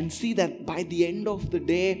 And see that by the end of the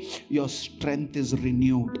day, your strength is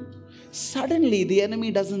renewed. Suddenly, the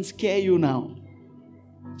enemy doesn't scare you now.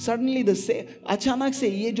 Suddenly, अचानक से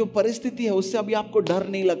ये जो परिस्थिति है उससे अभी आपको डर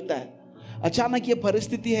नहीं लगता है. अचानक ये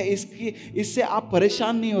परिस्थिति है इससे आप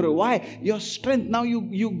परेशान नहीं हो रहे. Why? Your strength, now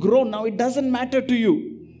you grow. Now it doesn't matter to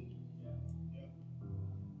you.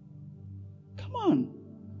 Come on.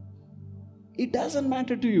 It doesn't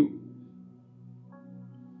matter to you.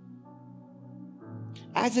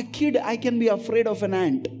 As a kid, I can be afraid of an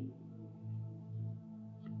ant.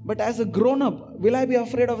 But as a grown-up, will I be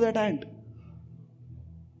afraid of that ant?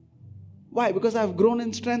 Why? Because I've grown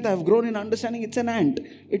in strength, I've grown in understanding. It's an ant.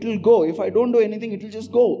 It will go. If I don't do anything, it will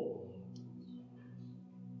just go.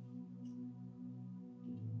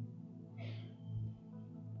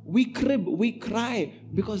 We crib, we cry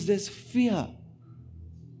because there's fear.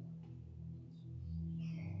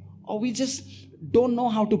 Or we just don't know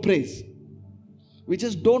how to praise. We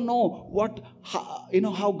just don't know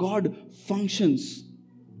how God functions.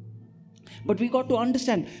 But we got to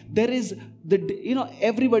understand, there is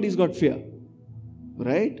everybody's got fear,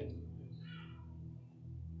 right?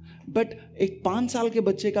 But एक 5 साल के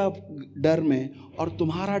बच्चे का डर में और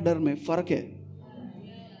तुम्हारा डर में फर्क है.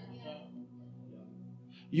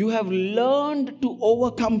 You have learned to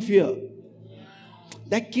overcome fear.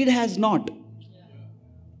 That kid has not.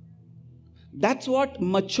 That's what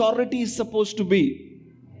maturity is supposed to be.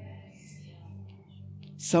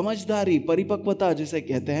 समझदारी, परिपक्वता जिसे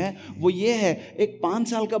कहते हैं, वो ये है. एक 5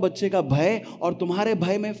 साल का बच्चे का भय और तुम्हारे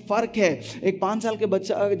भय में फर्क है. एक 5 साल के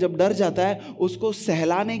बच्चा जब डर जाता है, उसको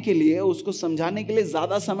सहलाने के लिए, उसको समझाने के लिए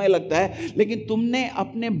ज्यादा समय लगता है. लेकिन तुमने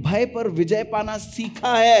अपने भय पर विजय पाना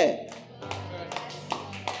सीखा है.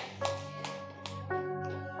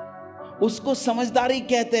 उसको समझदारी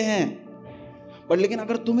कहते हैं. पर लेकिन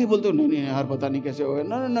अगर तुम ही बोलते हो नहीं यार पता नहीं कैसे होगा,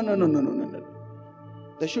 no.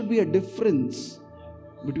 There should be a difference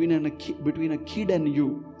between a kid and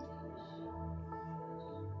you.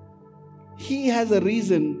 He has a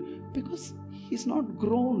reason because he's not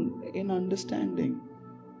grown in understanding.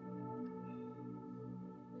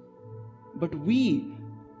 But we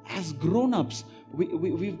as grown-ups,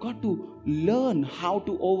 we've got to learn how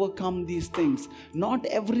to overcome these things. Not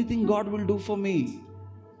everything God will do for me.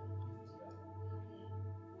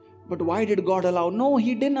 But why did God allow? No,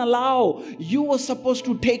 He didn't allow. You were supposed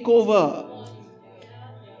to take over.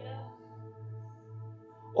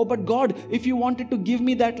 Oh, but God, if you wanted to give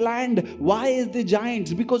me that land, why is the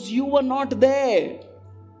giants? Because you were not there.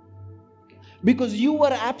 Because you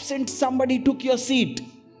were absent, somebody took your seat.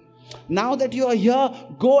 Now that you are here,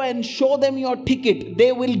 go and show them your ticket.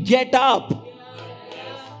 They will get up.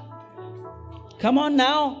 Come on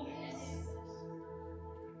now.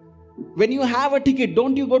 When you have a ticket,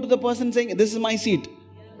 don't you go to the person saying, this is my seat.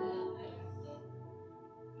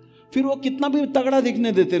 फिर वो कितना भी तगड़ा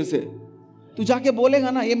दिखने दे तेरे से, तू जाके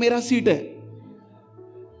बोलेगा ना ये मेरा सीट है.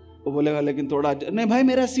 वो बोलेगा लेकिन थोड़ा, नहीं भाई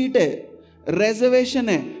मेरा सीट है, रिजर्वेशन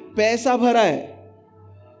है, पैसा भरा है,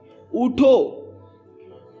 उठो.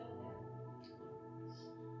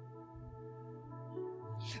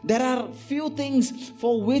 There are few things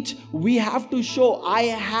for which we have to show. I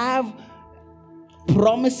have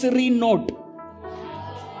promissory note.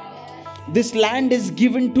 This land is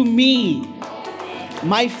given to me.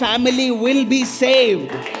 My family will be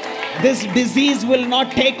saved. This disease will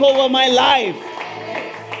not take over my life.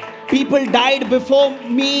 People died before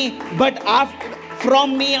me, but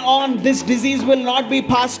from me on, this disease will not be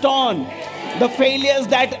passed on. The failures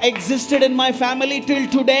that existed in my family till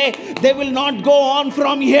today, they will not go on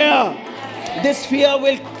from here. This fear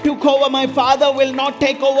will take over my father, will not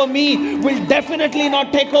take over me, will definitely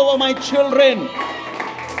not take over my children.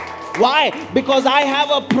 Why? Because I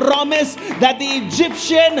have a promise that the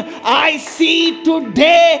Egyptian I see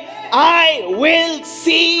today, I will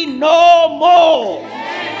see no more.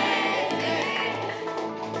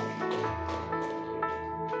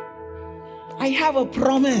 I have a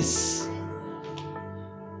promise.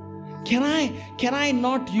 Can I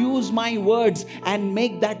not use my words and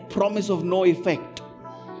make that promise of no effect?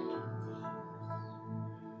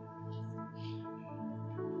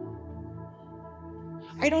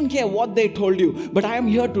 I don't care what they told you, but I am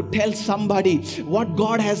here to tell somebody what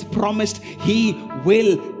God has promised, He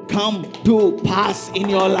will come to pass in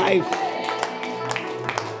your life.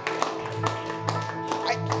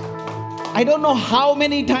 I don't know how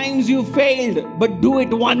many times you failed, but do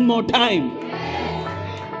it one more time.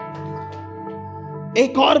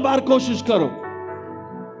 एक और बार कोशिश करो.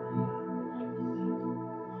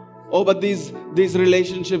 Oh, but these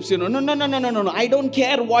relationships, no. I don't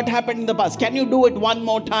care what happened in the past. Can you do it one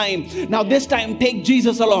more time? Now this time, take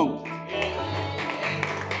Jesus along.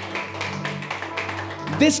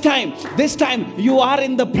 This time, you are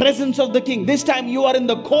in the presence of the King. This time, you are in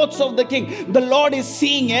the courts of the King. The Lord is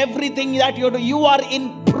seeing everything that you do. You are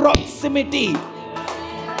in proximity.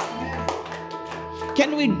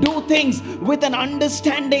 Can we do things with an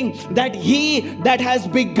understanding that He that has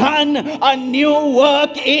begun a new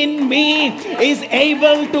work in me is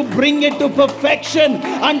able to bring it to perfection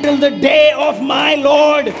until the day of my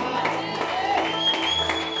Lord?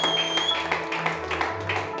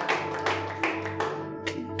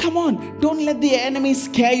 Come on, don't let the enemy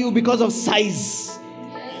scare you because of size.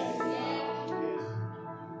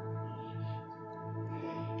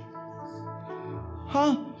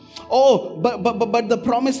 Oh, but the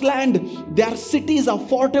promised land, their cities are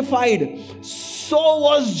fortified. So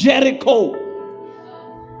was Jericho.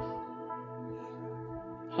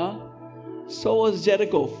 So was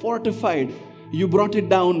Jericho, fortified. You brought it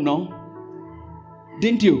down, no?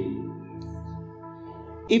 Didn't you?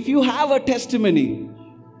 If you have a testimony,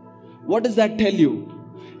 what does that tell you?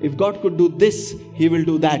 If God could do this, He will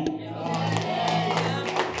do that.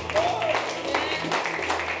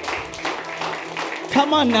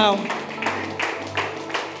 Come on now.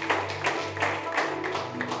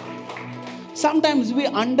 Sometimes we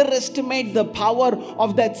underestimate the power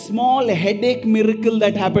of that small headache miracle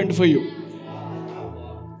that happened for you.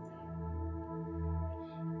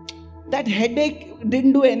 That headache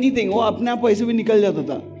didn't do anything. वो अपने आप ऐसे भी निकल जाता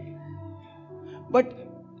था. But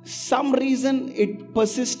some reason it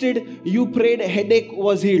persisted. You prayed, headache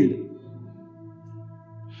was healed.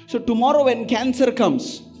 So tomorrow when cancer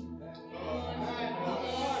comes,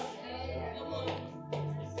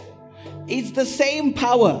 it's the same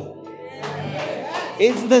power.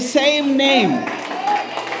 It's the same name.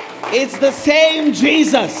 It's the same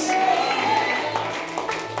Jesus.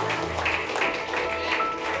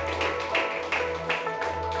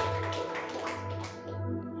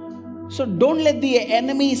 So don't let the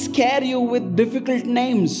enemy scare you with difficult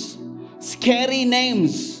names, scary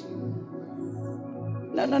names.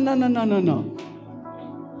 No.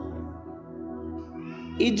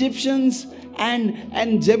 Egyptians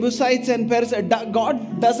and Jebusites and Persia,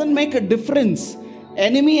 God doesn't make a difference.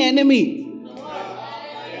 Enemy.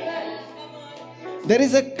 There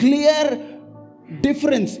is a clear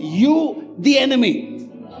difference. You, the enemy.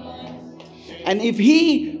 And if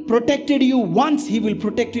He protected you once, He will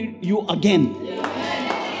protect you again.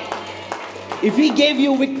 If He gave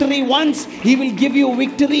you victory once, He will give you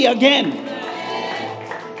victory again.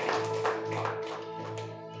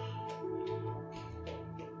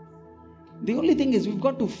 The only thing is we've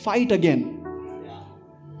got to fight again.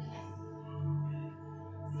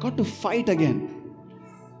 Got to fight again.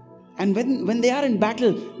 And when they are in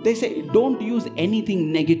battle, they say, don't use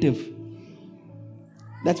anything negative.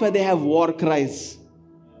 That's why they have war cries.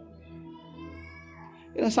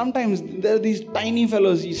 Sometimes there are these tiny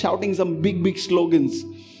fellows shouting some big slogans.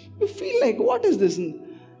 You feel like, what is this?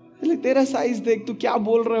 Like, tera size dekh, tu kya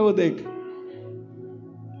bol rahe ho dekh.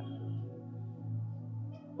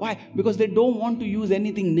 Why? Because they don't want to use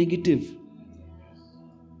anything negative.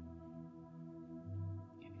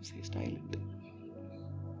 Stay silent.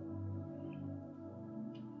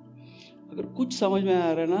 अगर कुछ समझ में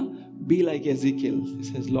आ रहा है ना, be like Ezekiel. He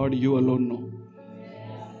says, Lord, you alone know.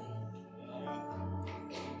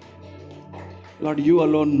 Lord, you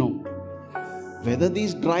alone know. Whether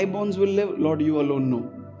these dry bones will live, Lord, you alone know.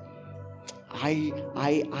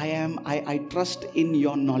 I trust in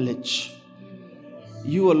your knowledge.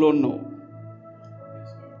 You alone know.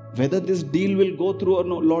 Whether this deal will go through or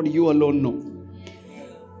no, Lord, you alone know.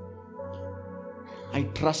 I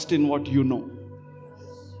trust in what you know.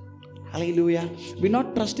 Hallelujah. We're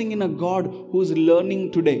not trusting in a God who's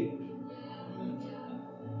learning today.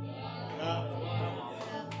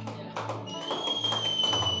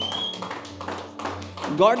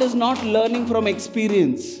 God is not learning from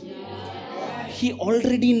experience. He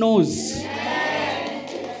already knows.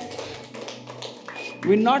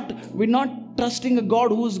 We're not trusting a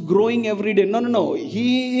God who's growing every day. No.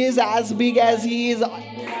 He is as big as He is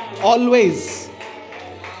always.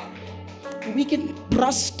 We can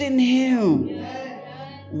trust in Him.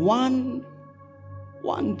 One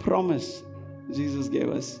promise Jesus gave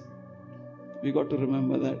us. We got to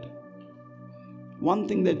remember that. One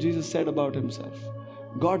thing that Jesus said about Himself,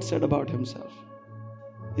 God said about Himself.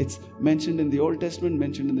 It's mentioned in the Old Testament,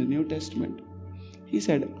 mentioned in the New Testament. He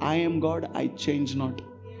said, I am God, I change not.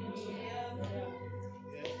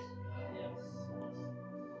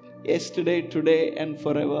 Yesterday, today, and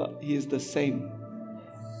forever, He is the same.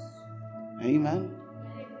 Amen.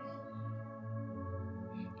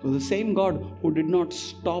 So the same God who did not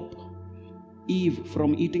stop Eve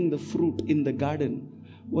from eating the fruit in the garden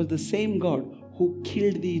was the same God who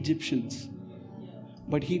killed the Egyptians.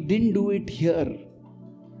 But He didn't do it here.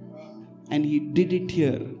 And He did it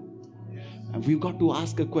here. And we've got to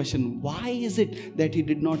ask a question. Why is it that He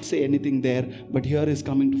did not say anything there, but here is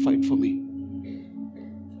coming to fight for me?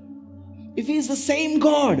 If He is the same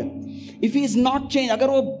God, if He is not changed, अगर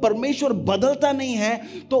वो परमेश्वर बदलता नहीं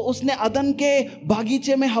है, तो उसने अदन के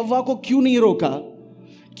बागीचे में हव्वा को क्यों नहीं रोका?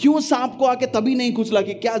 क्यों सांप को आके तभी नहीं कुचला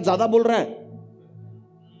कि क्या ज्यादा बोल रहा है?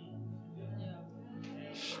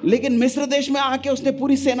 लेकिन मिस्र देश में आके उसने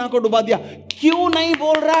पूरी सेना को डुबा दिया. क्यों नहीं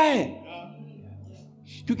बोल रहा है?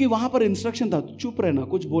 क्योंकि वहां पर इंस्ट्रक्शन था, चुप रहना,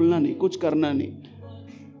 कुछ बोलना नहीं, कुछ करना नहीं,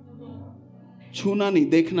 छूना नहीं,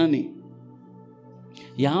 देखना नहीं.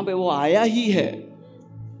 यहां पे वो आया ही है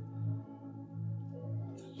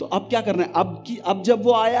तो अब क्या करना है? अब जब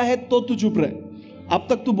वो आया है तो तू चुप रहे. अब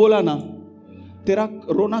तक तू बोला ना, तेरा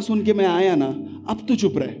रोना सुन के मैं आया ना, अब तू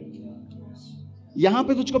चुप रहे. यहां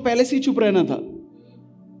पे तुझको पहले से ही चुप रहना था.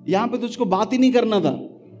 यहां पे तुझको बात ही नहीं करना था.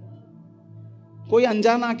 कोई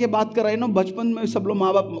अनजान आके बात कराए ना, बचपन में सब लोग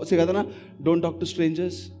माँ बाप सिखाते ना, don't talk to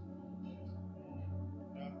strangers.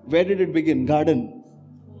 Where did it begin? Garden.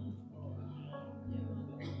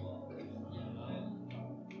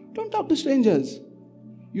 Don't talk to strangers.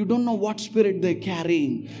 You don't know what spirit they're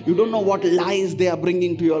carrying. You don't know what lies they are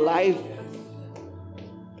bringing to your life.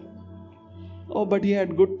 Oh, but he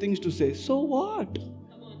had good things to say. So what?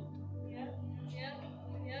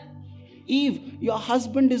 Eve, your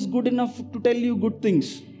husband is good enough to tell you good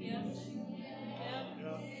things.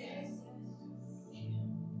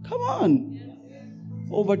 Come on.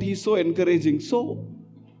 Oh, but he's so encouraging. So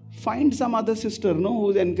find some other sister, no,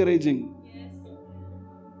 who's encouraging.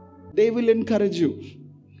 They will encourage you.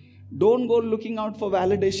 Don't go looking out for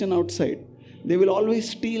validation outside. They will always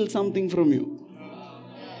steal something from you.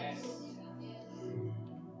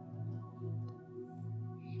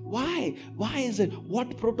 Why? Why is it?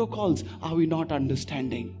 What protocols are we not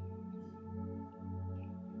understanding?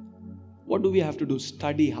 What do we have to do?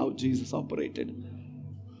 Study how Jesus operated.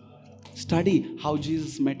 Study how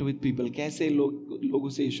Jesus met with people. कैसे लोगों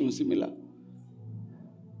से यीशु मसीह मिला,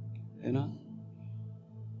 है ना?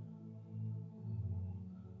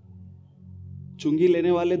 चुंगी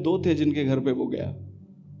लेने वाले 2 थे जिनके घर पे वो गया.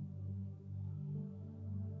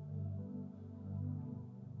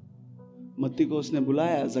 मत्ती को उसने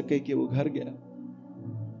बुलाया, जक्कई के वो घर गया.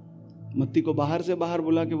 मत्ती को बाहर से बाहर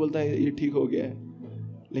बुला के बोलता है ये ठीक हो गया है,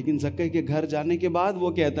 लेकिन जक्कई के घर जाने के बाद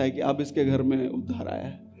वो कहता है कि अब इसके घर में उद्धार आया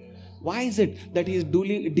है. Why is it that he is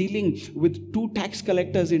dealing with 2 tax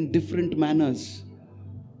collectors in different manners?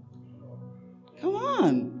 Come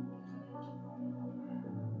on.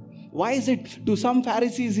 Why is it to some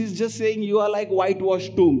Pharisees he's just saying you are like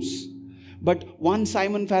whitewashed tombs, but one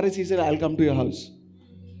Simon Pharisee said I'll come to your house?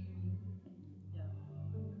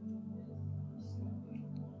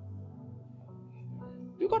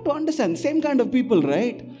 You got to understand, same kind of people,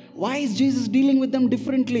 right? Why is Jesus dealing with them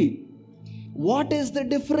differently? What is the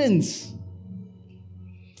difference?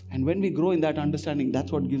 And when we grow in that understanding,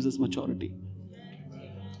 that's what gives us maturity.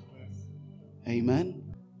 Amen.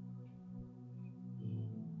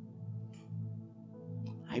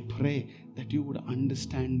 I pray that you would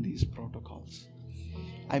understand these protocols.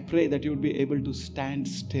 I pray that you would be able to stand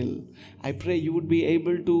still. I pray you would be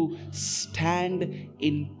able to stand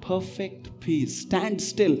in perfect peace. Stand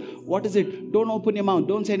still. What is it? Don't open your mouth.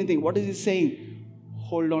 Don't say anything. What is he saying?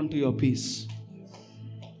 Hold on to your peace.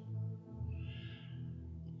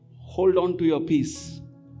 Hold on to your peace.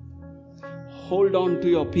 Hold on to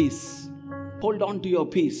your peace. Hold on to your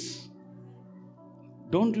peace.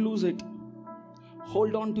 Don't lose it.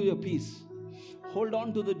 Hold on to your peace. Hold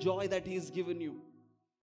on to the joy that He has given you.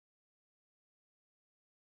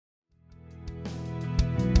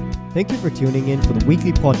 Thank you for tuning in for the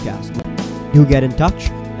weekly podcast. Do get in touch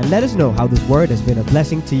and let us know how this word has been a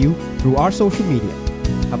blessing to you through our social media.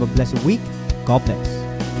 Have a blessed week. God bless.